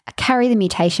carry the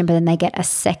mutation, but then they get a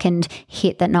second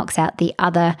hit that knocks out the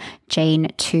other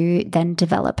gene to then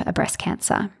develop a breast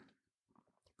cancer.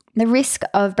 The risk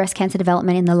of breast cancer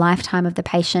development in the lifetime of the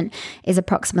patient is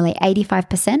approximately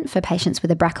 85% for patients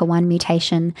with a BRCA1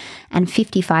 mutation and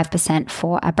 55%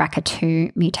 for a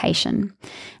BRCA2 mutation.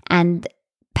 And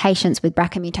patients with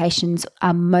BRCA mutations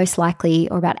are most likely,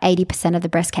 or about 80% of the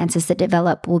breast cancers that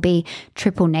develop will be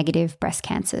triple negative breast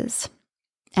cancers.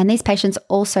 And these patients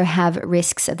also have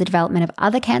risks of the development of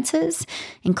other cancers,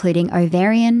 including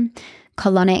ovarian,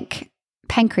 colonic,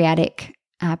 pancreatic,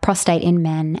 prostate in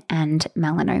men, and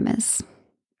melanomas.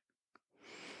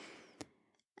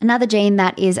 Another gene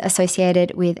that is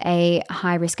associated with a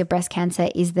high risk of breast cancer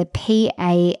is the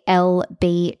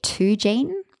PALB2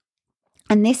 gene.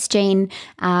 And this gene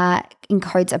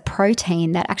encodes a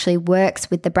protein that actually works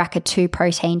with the BRCA2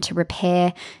 protein to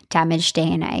repair damaged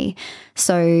DNA.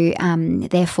 So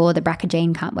therefore, the BRCA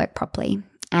gene can't work properly.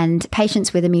 And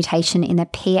patients with a mutation in the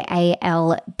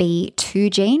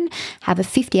PALB2 gene have a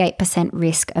 58%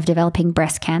 risk of developing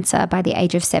breast cancer by the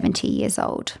age of 70 years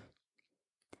old.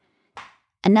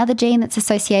 Another gene that's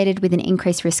associated with an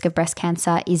increased risk of breast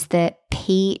cancer is the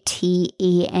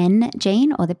PTEN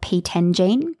gene, or the PTEN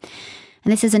gene.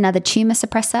 And this is another tumor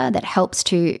suppressor that helps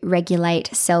to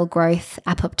regulate cell growth,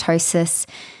 apoptosis,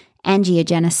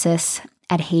 angiogenesis,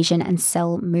 adhesion, and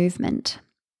cell movement.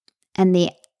 And the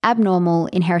abnormal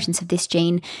inheritance of this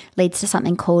gene leads to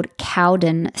something called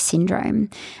Cowden syndrome.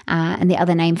 And the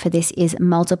other name for this is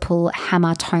multiple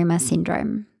hamartoma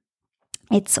syndrome.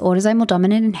 It's autosomal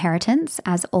dominant inheritance,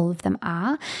 as all of them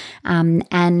are,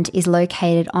 and is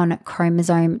located on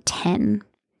chromosome 10.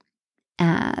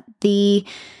 The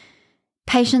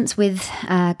patients with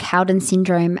Cowden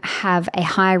syndrome have a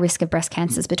higher risk of breast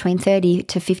cancers, between 30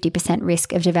 to 50%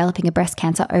 risk of developing a breast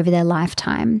cancer over their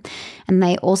lifetime. And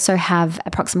they also have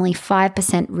approximately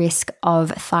 5% risk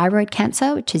of thyroid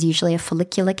cancer, which is usually a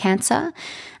follicular cancer,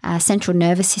 central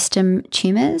nervous system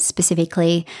tumors,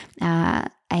 specifically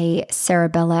a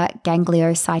cerebellar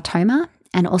gangliocytoma,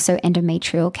 and also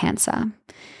endometrial cancer.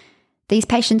 These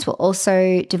patients will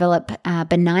also develop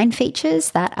benign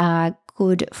features that are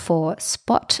good for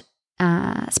spots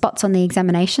on the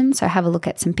examination. So have a look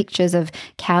at some pictures of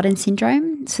Cowden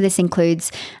syndrome. So this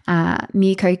includes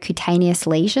mucocutaneous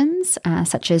lesions,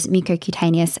 such as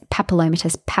mucocutaneous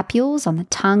papillomatous papules on the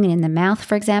tongue and in the mouth,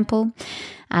 for example.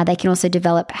 They can also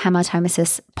develop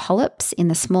hamartomatous polyps in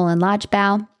the small and large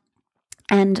bowel,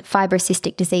 and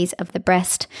fibrocystic disease of the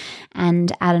breast,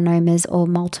 and adenomas or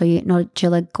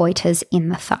multinodular goiters in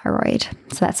the thyroid.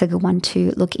 So that's a good one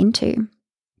to look into.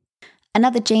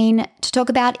 Another gene to talk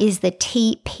about is the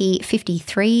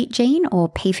TP53 gene, or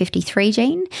P53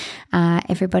 gene.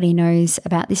 Everybody knows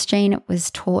about this gene. It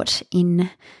was taught in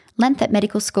length at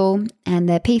medical school, and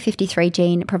the P53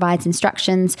 gene provides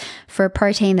instructions for a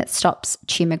protein that stops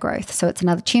tumor growth. So it's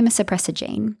another tumor suppressor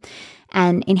gene.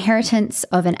 And inheritance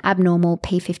of an abnormal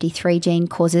P53 gene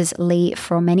causes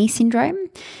Li-Fraumeni syndrome.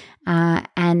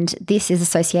 And this is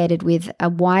associated with a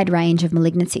wide range of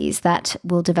malignancies that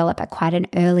will develop at quite an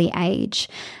early age.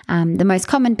 The most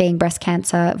common being breast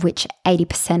cancer, of which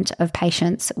 80% of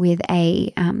patients with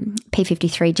a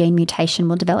P53 gene mutation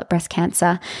will develop breast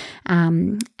cancer.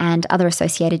 And other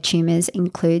associated tumours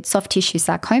include soft tissue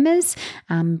sarcomas,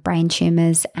 brain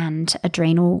tumours, and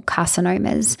adrenal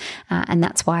carcinomas. And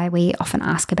that's why we often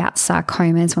ask about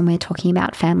sarcomas when we're talking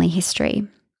about family history.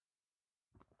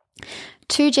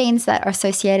 Two genes that are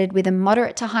associated with a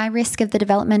moderate to high risk of the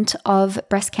development of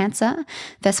breast cancer.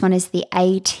 First one is the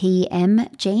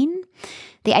ATM gene.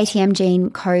 The ATM gene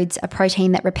codes a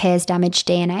protein that repairs damaged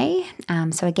DNA.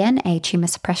 So again, a tumor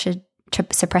suppressor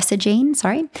gene,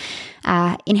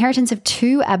 Inheritance of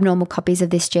two abnormal copies of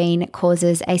this gene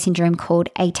causes a syndrome called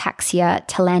ataxia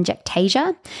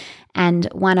telangiectasia. And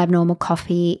one abnormal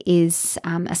copy is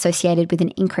associated with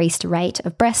an increased rate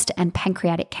of breast and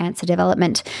pancreatic cancer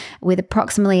development, with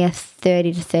approximately a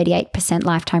 30 to 38%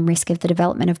 lifetime risk of the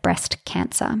development of breast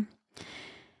cancer.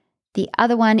 The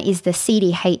other one is the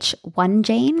CDH1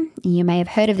 gene. You may have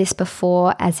heard of this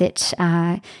before, as it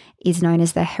is known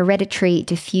as the hereditary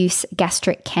diffuse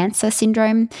gastric cancer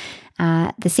syndrome.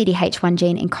 The CDH1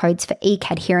 gene encodes for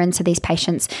E-cadherin, so these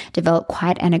patients develop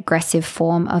quite an aggressive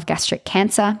form of gastric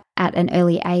cancer at an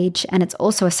early age, and it's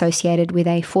also associated with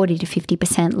a 40 to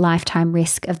 50% lifetime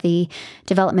risk of the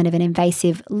development of an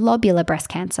invasive lobular breast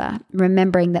cancer,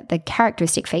 remembering that the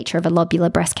characteristic feature of a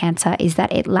lobular breast cancer is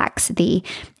that it lacks the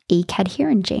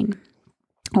E-cadherin gene,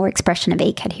 or expression of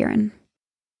E-cadherin.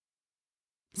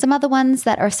 Some other ones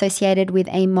that are associated with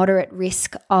a moderate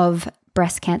risk of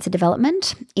breast cancer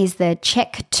development is the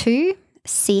CHEK2,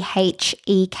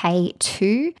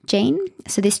 CHEK2 gene.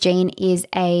 So this gene is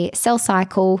a cell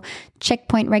cycle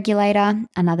checkpoint regulator,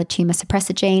 another tumor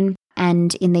suppressor gene.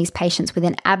 And in these patients with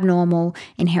an abnormal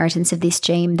inheritance of this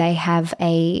gene, they have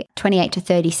a 28 to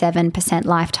 37%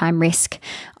 lifetime risk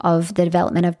of the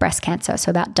development of breast cancer, so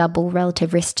about double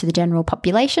relative risk to the general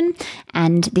population.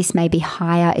 And this may be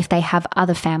higher if they have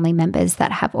other family members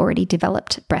that have already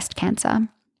developed breast cancer.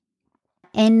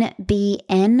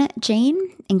 NBN gene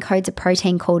encodes a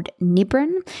protein called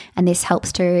Nibrin, and this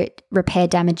helps to repair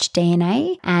damaged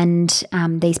DNA. And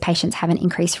these patients have an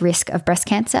increased risk of breast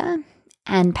cancer.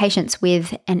 And patients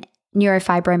with an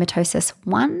Neurofibromatosis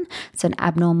 1, so an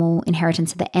abnormal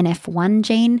inheritance of the NF1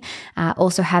 gene,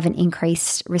 also have an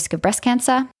increased risk of breast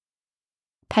cancer.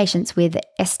 Patients with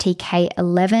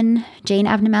STK11 gene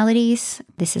abnormalities,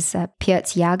 this is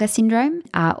Peutz-Jeghers syndrome,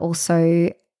 are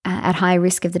also at high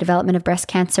risk of the development of breast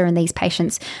cancer, and these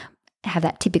patients have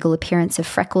that typical appearance of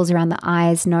freckles around the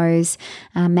eyes, nose,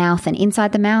 mouth and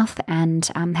inside the mouth, and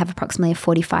have approximately a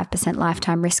 45%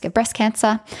 lifetime risk of breast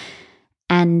cancer.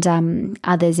 And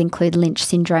others include Lynch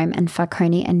syndrome and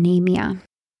Fanconi anemia.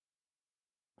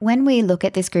 When we look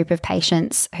at this group of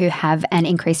patients who have an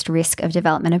increased risk of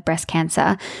development of breast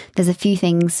cancer, there's a few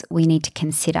things we need to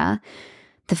consider.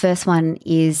 The first one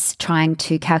is trying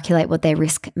to calculate what their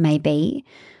risk may be.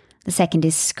 The second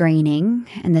is screening.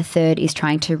 And the third is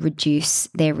trying to reduce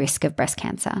their risk of breast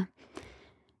cancer.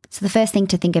 So the first thing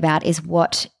to think about is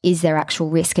what is their actual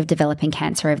risk of developing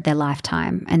cancer over their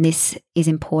lifetime. And this is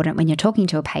important when you're talking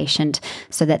to a patient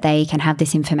so that they can have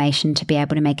this information to be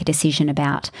able to make a decision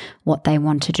about what they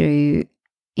want to do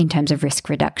in terms of risk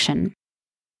reduction.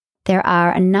 There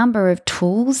are a number of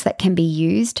tools that can be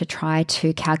used to try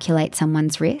to calculate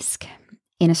someone's risk.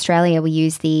 In Australia, we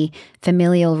use the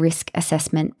Familial Risk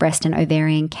Assessment Breast and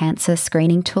Ovarian Cancer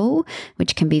Screening Tool,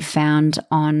 which can be found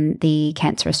on the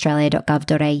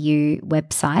canceraustralia.gov.au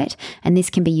website. And this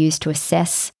can be used to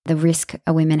assess the risk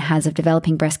a woman has of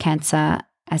developing breast cancer,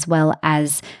 as well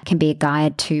as can be a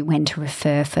guide to when to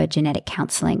refer for genetic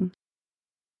counselling.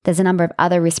 There's a number of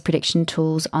other risk prediction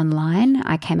tools online.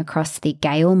 I came across the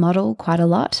Gale model quite a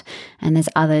lot, and there's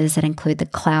others that include the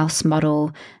Klaus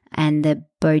model and the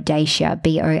Boadicea,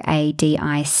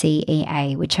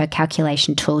 Boadicea, which are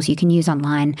calculation tools you can use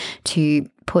online to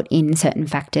put in certain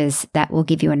factors that will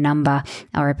give you a number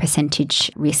or a percentage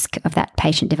risk of that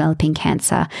patient developing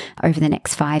cancer over the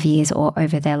next 5 years or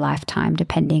over their lifetime,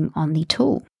 depending on the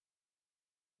tool.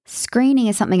 Screening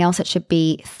is something else that should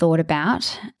be thought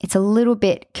about. It's a little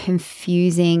bit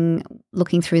confusing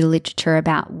looking through the literature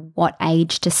about what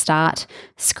age to start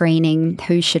screening,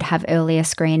 who should have earlier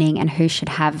screening and who should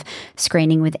have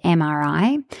screening with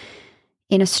MRI.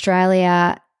 In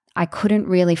Australia, I couldn't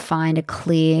really find a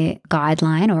clear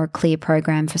guideline or a clear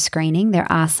program for screening. There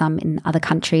are some in other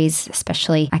countries,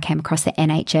 especially I came across the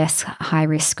NHS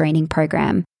high-risk screening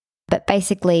program. But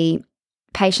basically,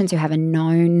 patients who have a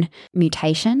known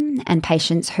mutation and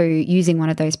patients who, using one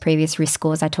of those previous risk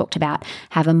scores I talked about,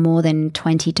 have a more than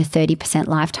 20 to 30%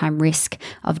 lifetime risk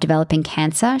of developing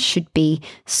cancer should be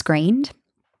screened.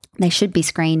 They should be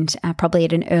screened probably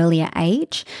at an earlier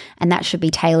age, and that should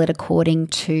be tailored according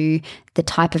to the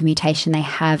type of mutation they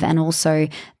have and also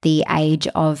the age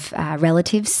of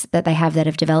relatives that they have that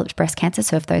have developed breast cancer.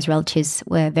 So if those relatives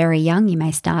were very young, you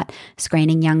may start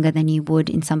screening younger than you would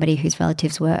in somebody whose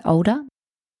relatives were older.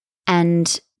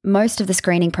 And most of the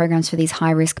screening programs for these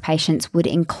high-risk patients would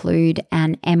include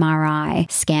an MRI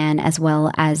scan as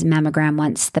well as mammogram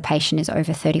once the patient is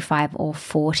over 35 or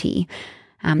 40.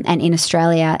 And in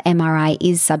Australia, MRI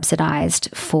is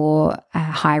subsidised for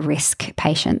high-risk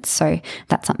patients, so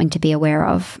that's something to be aware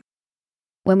of.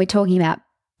 When we're talking about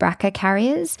BRCA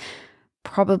carriers,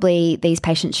 probably these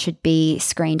patients should be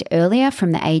screened earlier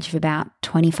from the age of about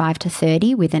 25 to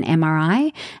 30 with an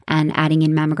MRI and adding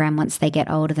in mammogram once they get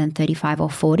older than 35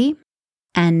 or 40.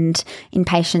 And in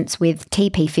patients with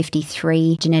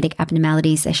TP53 genetic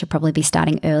abnormalities, they should probably be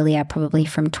starting earlier, probably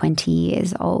from 20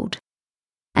 years old.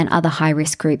 And other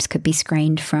high-risk groups could be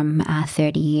screened from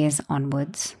 30 years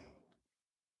onwards.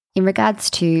 In regards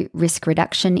to risk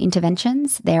reduction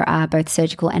interventions, there are both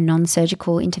surgical and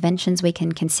non-surgical interventions we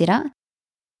can consider.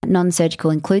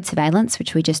 Non-surgical include surveillance,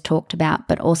 which we just talked about,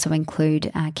 but also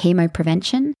include chemo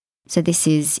prevention. So this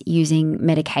is using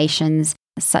medications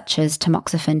such as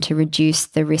tamoxifen to reduce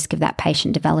the risk of that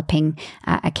patient developing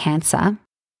a cancer.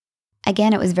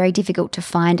 Again, it was very difficult to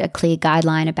find a clear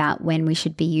guideline about when we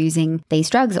should be using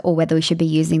these drugs or whether we should be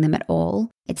using them at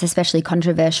all. It's especially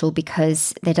controversial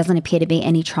because there doesn't appear to be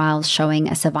any trials showing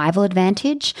a survival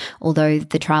advantage, although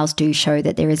the trials do show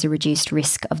that there is a reduced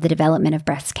risk of the development of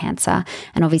breast cancer.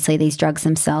 And obviously these drugs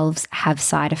themselves have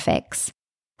side effects.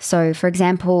 So, for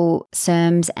example,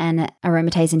 SERMs and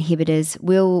aromatase inhibitors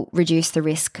will reduce the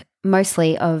risk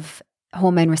mostly of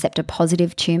hormone receptor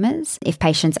positive tumours. If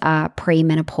patients are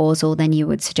premenopausal, then you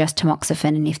would suggest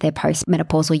tamoxifen, and if they're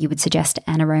postmenopausal, you would suggest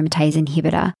an aromatase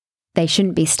inhibitor. They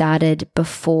shouldn't be started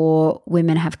before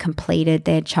women have completed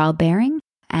their childbearing.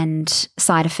 And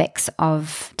side effects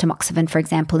of tamoxifen, for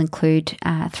example, include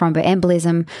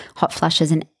thromboembolism, hot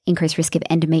flushes, and increased risk of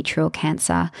endometrial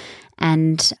cancer.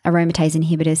 And aromatase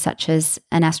inhibitors such as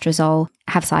anastrozole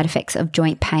have side effects of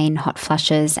joint pain, hot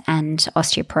flushes, and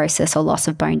osteoporosis or loss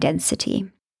of bone density.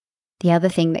 The other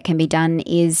thing that can be done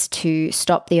is to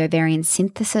stop the ovarian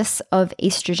synthesis of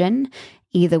estrogen,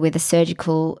 either with a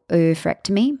surgical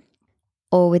oophorectomy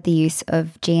or with the use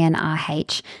of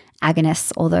GnRH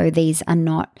agonists, although these are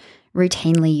not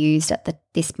routinely used at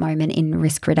this moment in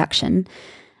risk reduction.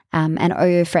 An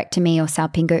oophorectomy or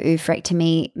salpingo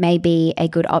oophorectomy may be a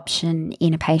good option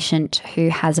in a patient who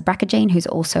has a BRCA gene who's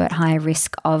also at higher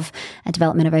risk of a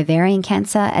development of ovarian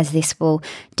cancer, as this will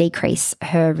decrease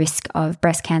her risk of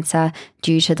breast cancer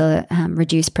due to the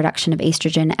reduced production of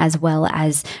estrogen, as well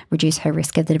as reduce her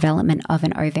risk of the development of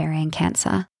an ovarian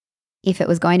cancer. If it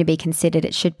was going to be considered,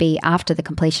 it should be after the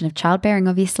completion of childbearing,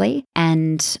 obviously,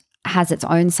 and has its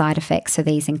own side effects. So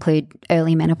these include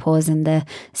early menopause and the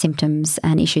symptoms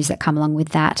and issues that come along with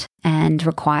that, and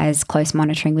requires close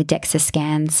monitoring with DEXA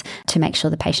scans to make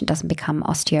sure the patient doesn't become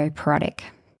osteoporotic.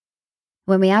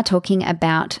 When we are talking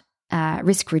about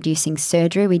risk-reducing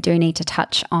surgery, we do need to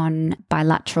touch on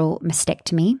bilateral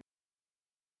mastectomy.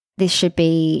 This should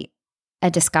be a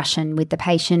discussion with the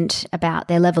patient about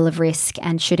their level of risk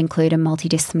and should include a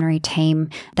multidisciplinary team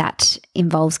that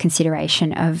involves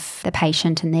consideration of the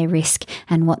patient and their risk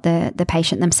and what the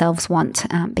patient themselves want,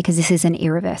 because this is an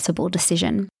irreversible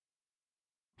decision.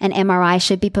 An MRI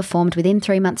should be performed within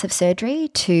 3 months of surgery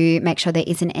to make sure there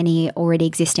isn't any already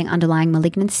existing underlying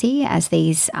malignancy, as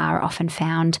these are often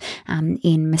found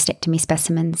in mastectomy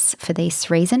specimens for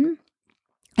this reason.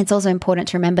 It's also important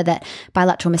to remember that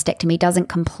bilateral mastectomy doesn't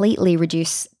completely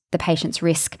reduce the patient's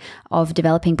risk of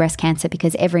developing breast cancer,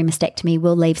 because every mastectomy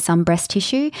will leave some breast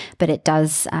tissue, but it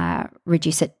does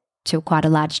reduce it to quite a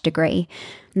large degree.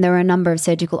 And there are a number of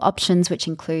surgical options, which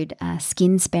include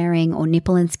skin sparing or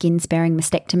nipple and skin sparing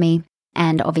mastectomy.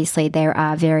 And obviously there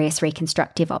are various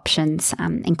reconstructive options,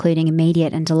 including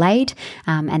immediate and delayed,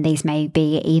 and these may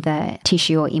be either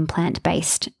tissue or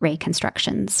implant-based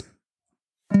reconstructions.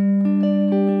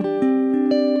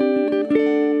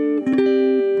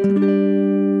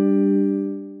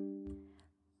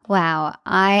 Wow,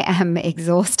 I am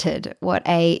exhausted. What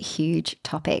a huge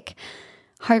topic.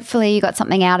 Hopefully you got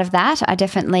something out of that. I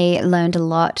definitely learned a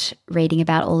lot reading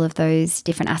about all of those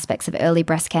different aspects of early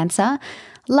breast cancer.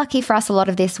 Lucky for us, a lot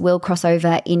of this will cross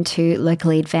over into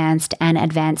locally advanced and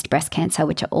advanced breast cancer,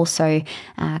 which are also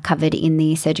covered in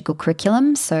the surgical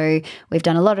curriculum. So we've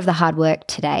done a lot of the hard work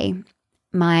today.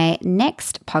 My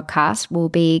next podcast will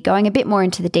be going a bit more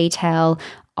into the detail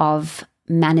of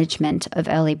management of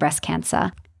early breast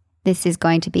cancer. This is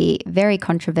going to be very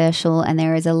controversial and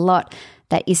there is a lot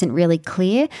that isn't really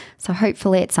clear. So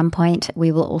hopefully at some point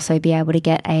we will also be able to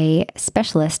get a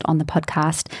specialist on the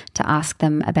podcast to ask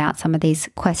them about some of these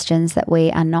questions that we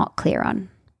are not clear on.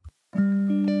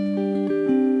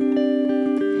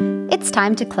 It's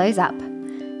time to close up.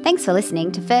 Thanks for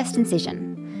listening to First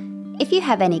Incision. If you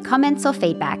have any comments or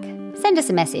feedback, send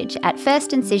us a message at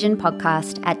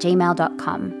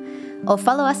firstincisionpodcast@gmail.com or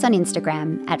follow us on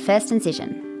Instagram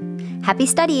 @firstincision. Happy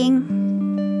studying!